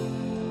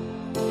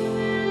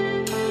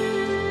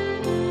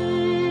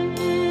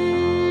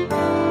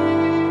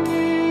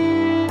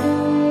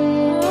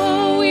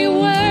 Oh, we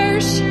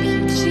worship you,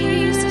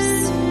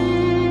 Jesus.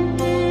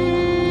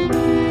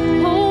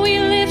 Oh, we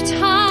lift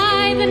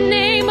high the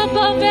name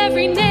above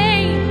every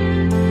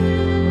name,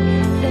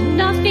 that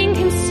nothing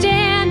can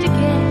stand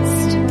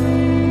against.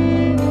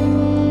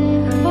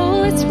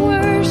 Oh, let's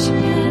worship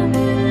him.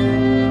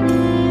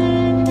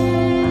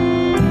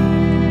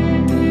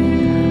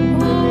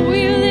 Oh,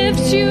 we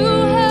lift you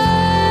high,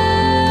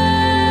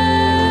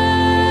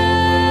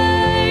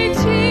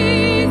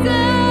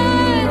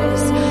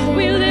 Jesus.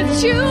 We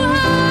lift you high.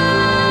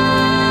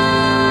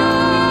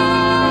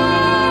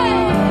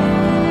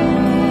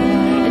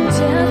 And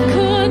death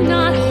could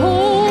not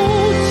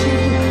hold you.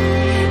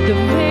 The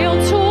veil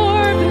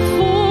tore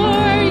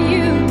before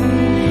you.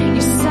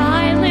 You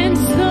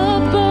silenced the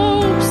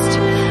boast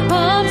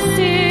of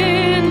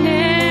sin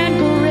and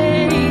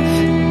grave.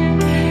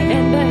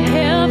 And the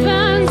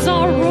heavens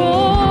are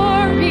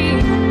roaring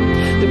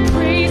the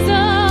praise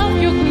of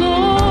your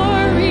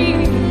glory.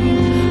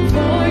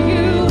 For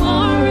you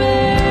are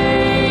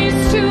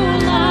raised to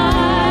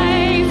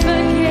life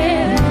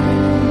again.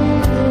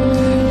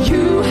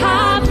 You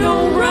have no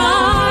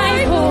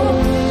rival.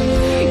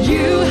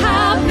 You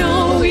have no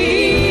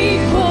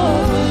equal.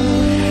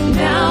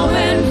 Now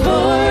and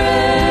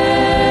forever,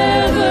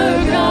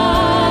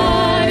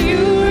 God,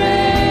 you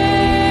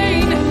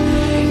reign.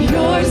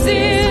 Yours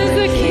is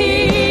the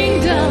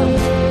kingdom.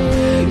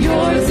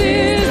 Yours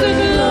is the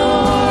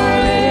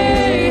glory.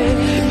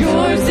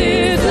 Yours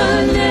is the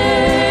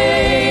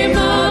name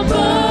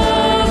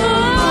above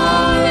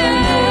all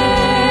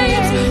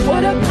names.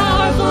 What a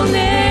powerful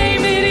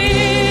name it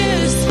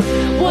is.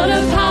 What a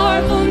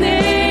powerful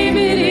name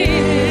it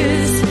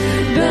is.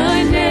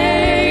 The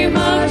name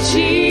of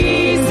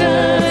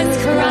Jesus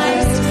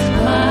Christ,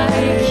 my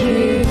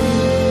King.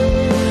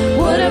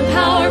 What a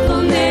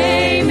powerful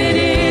name it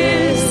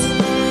is.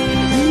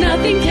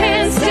 Nothing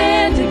can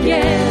stand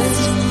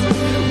against.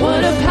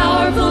 What a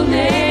powerful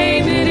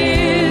name it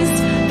is.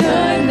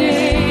 The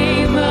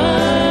name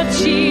of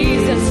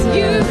Jesus.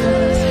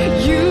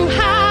 You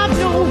have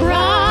no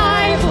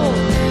rival.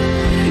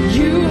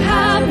 You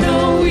have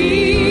no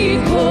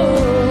equal.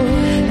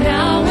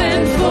 Now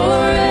and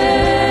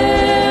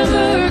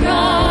forever,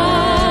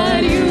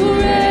 God, you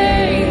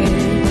reign.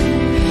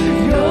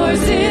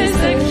 Yours is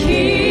the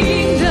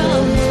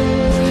kingdom.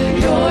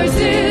 Yours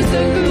is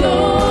the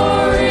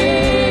glory.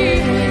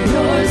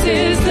 Yours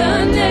is the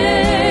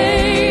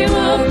name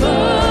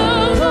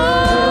above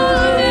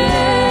all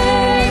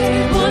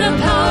names. What a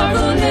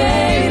powerful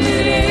name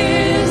it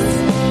is.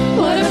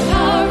 What a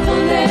powerful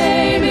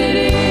name it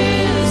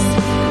is.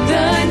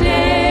 The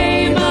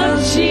name of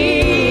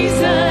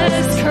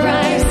Jesus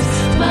Christ,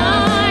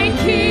 my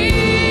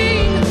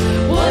King.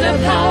 What a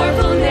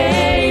powerful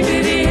name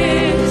it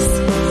is.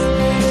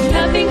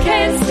 Nothing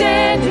can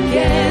stand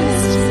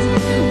against.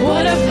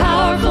 What a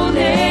powerful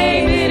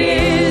name it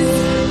is.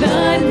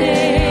 The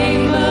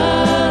name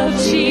of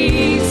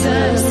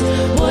Jesus.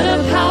 What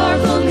a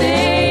powerful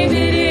name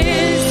it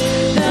is.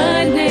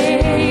 The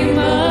name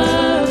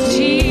of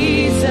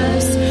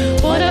Jesus.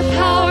 What a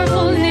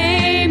powerful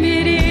name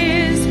it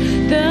is.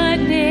 The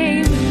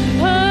name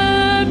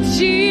of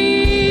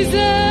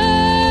Jesus.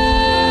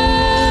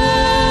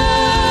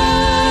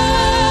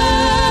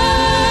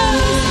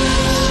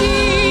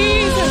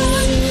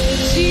 Jesus.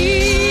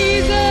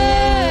 Jesus.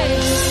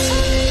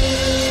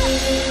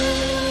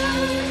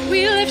 We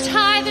lift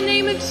high the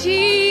name of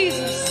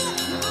Jesus.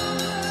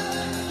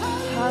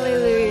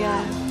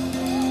 Hallelujah.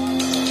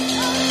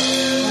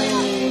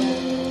 Hallelujah.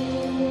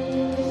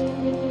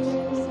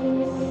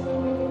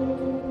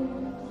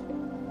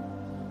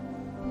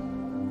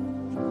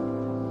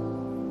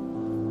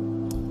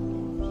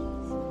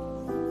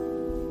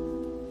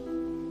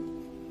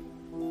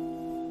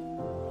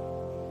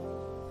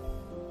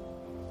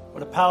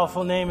 What a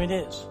powerful name it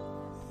is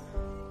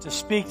to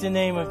speak the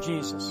name of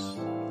Jesus.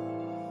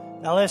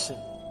 Now listen,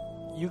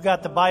 you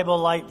got the Bible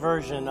Light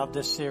version of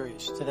this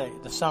series today,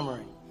 the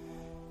summary.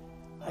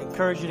 I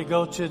encourage you to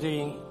go to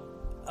the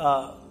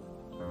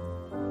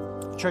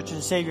Church of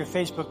the Savior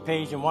Facebook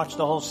page and watch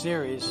the whole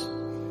series.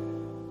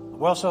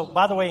 We're also,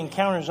 by the way,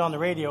 Encounters on the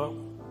radio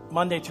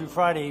Monday through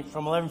Friday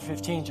from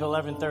 11:15 to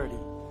 11:30.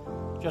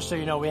 Just so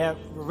you know, we have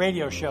a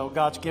radio show.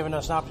 God's given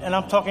us an opportunity. And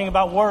I'm talking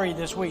about worry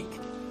this week.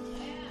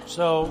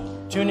 So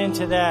tune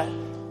into that.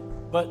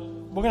 But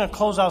we're going to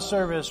close our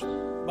service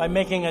by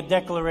making a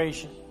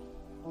declaration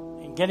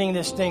and getting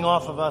this thing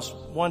off of us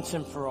once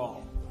and for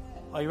all.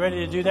 Are you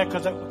ready to do that?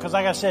 Because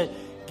like I said,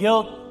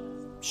 guilt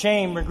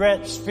shame,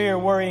 regrets, fear,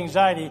 worry,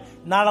 anxiety,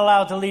 not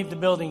allowed to leave the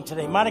building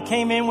today. Might have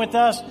came in with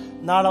us,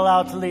 not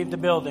allowed to leave the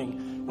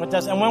building with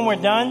us. And when we're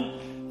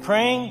done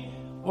praying,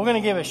 we're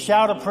going to give a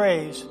shout of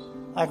praise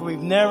like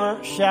we've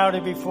never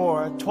shouted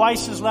before,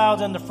 twice as loud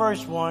than the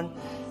first one.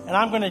 And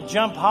I'm going to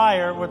jump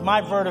higher with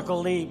my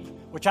vertical leap,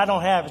 which I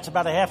don't have. It's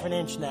about a half an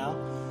inch now.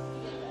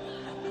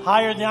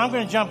 I'm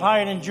going to jump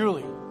higher than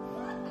Julie.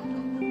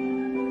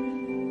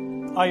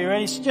 Are you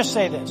ready? Just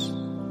say this.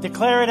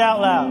 Declare it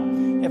out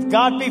loud. If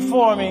God be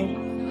for me,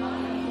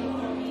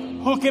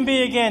 who can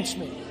be against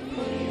me?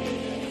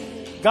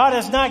 God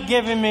has not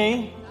given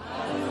me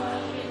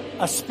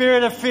a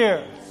spirit of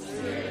fear,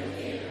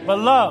 but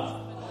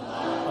love,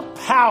 a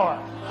power,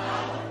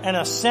 and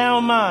a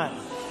sound mind.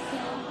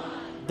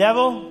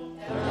 Devil,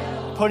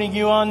 putting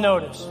you on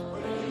notice.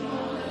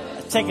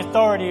 I take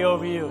authority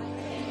over you.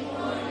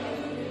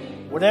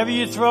 Whatever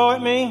you throw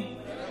at me,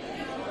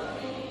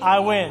 I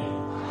win.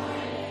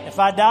 If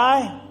I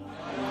die,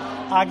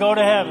 I go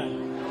to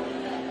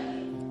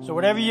heaven. So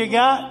whatever you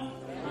got,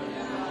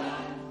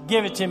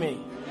 give it to me.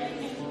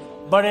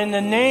 But in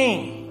the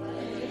name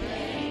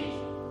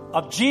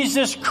of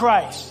Jesus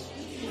Christ,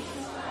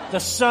 the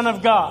Son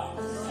of God,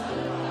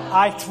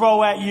 I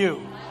throw at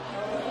you.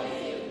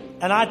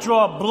 And I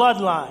draw a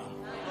bloodline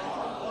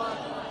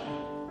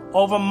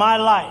over my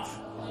life.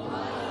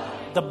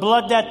 The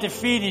blood that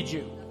defeated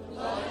you.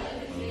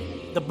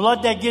 The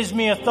blood that gives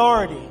me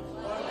authority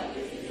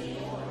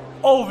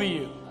over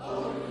you.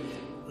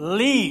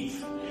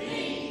 Leave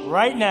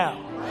right now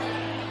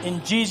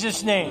in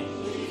Jesus' name.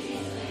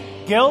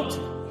 Guilt,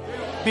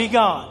 be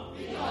gone.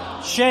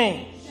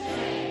 Shame,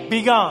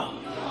 be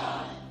gone.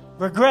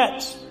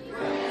 Regrets,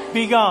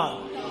 be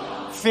gone.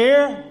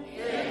 Fear,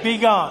 be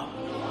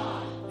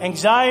gone.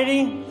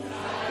 Anxiety,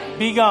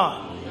 be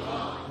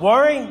gone.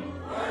 Worry,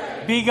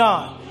 be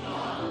gone.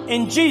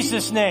 In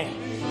Jesus' name,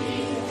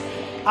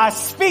 I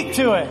speak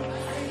to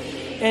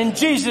it. In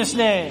Jesus'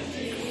 name,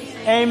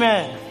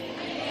 amen.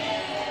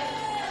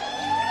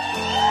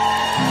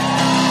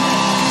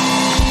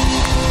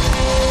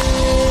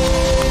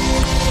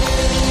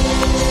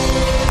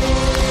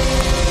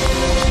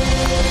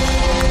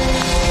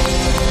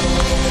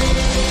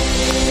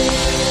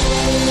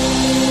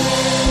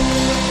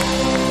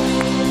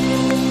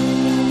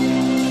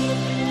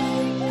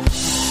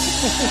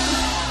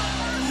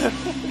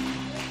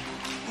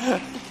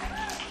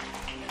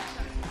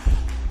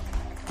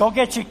 Go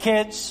get your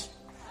kids.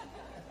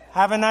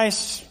 Have a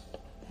nice,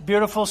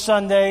 beautiful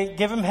Sunday.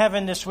 Give them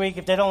heaven this week.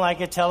 If they don't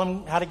like it, tell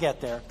them how to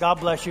get there. God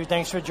bless you.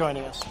 Thanks for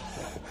joining us.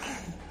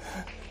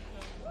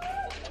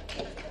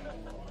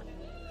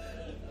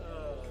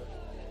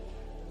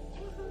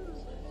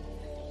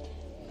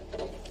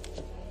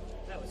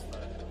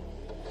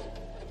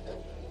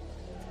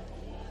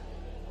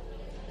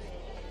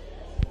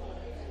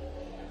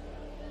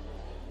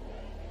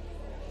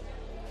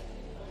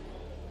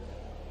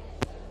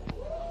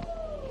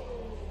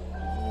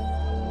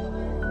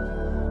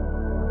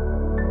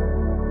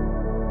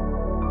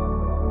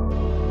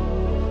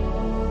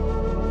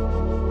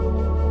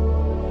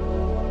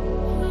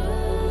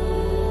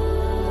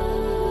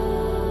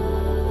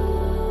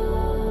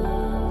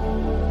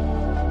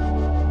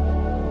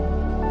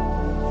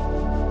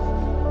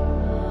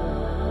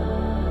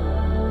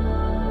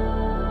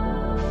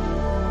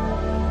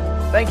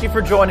 Thank you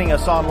for joining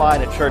us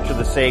online at Church of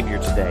the Savior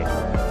today.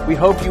 We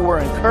hope you were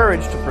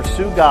encouraged to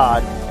pursue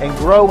God and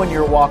grow in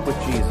your walk with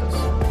Jesus.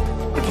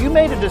 If you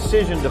made a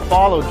decision to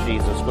follow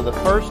Jesus for the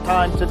first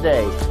time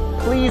today,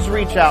 please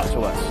reach out to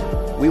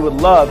us. We would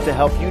love to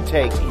help you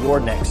take your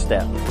next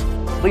step.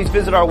 Please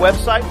visit our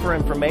website for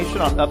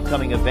information on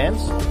upcoming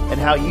events and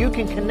how you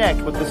can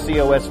connect with the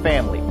COS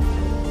family.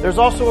 There's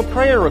also a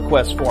prayer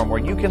request form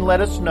where you can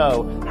let us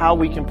know how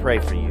we can pray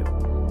for you.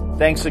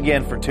 Thanks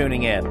again for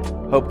tuning in.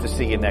 Hope to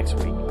see you next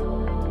week.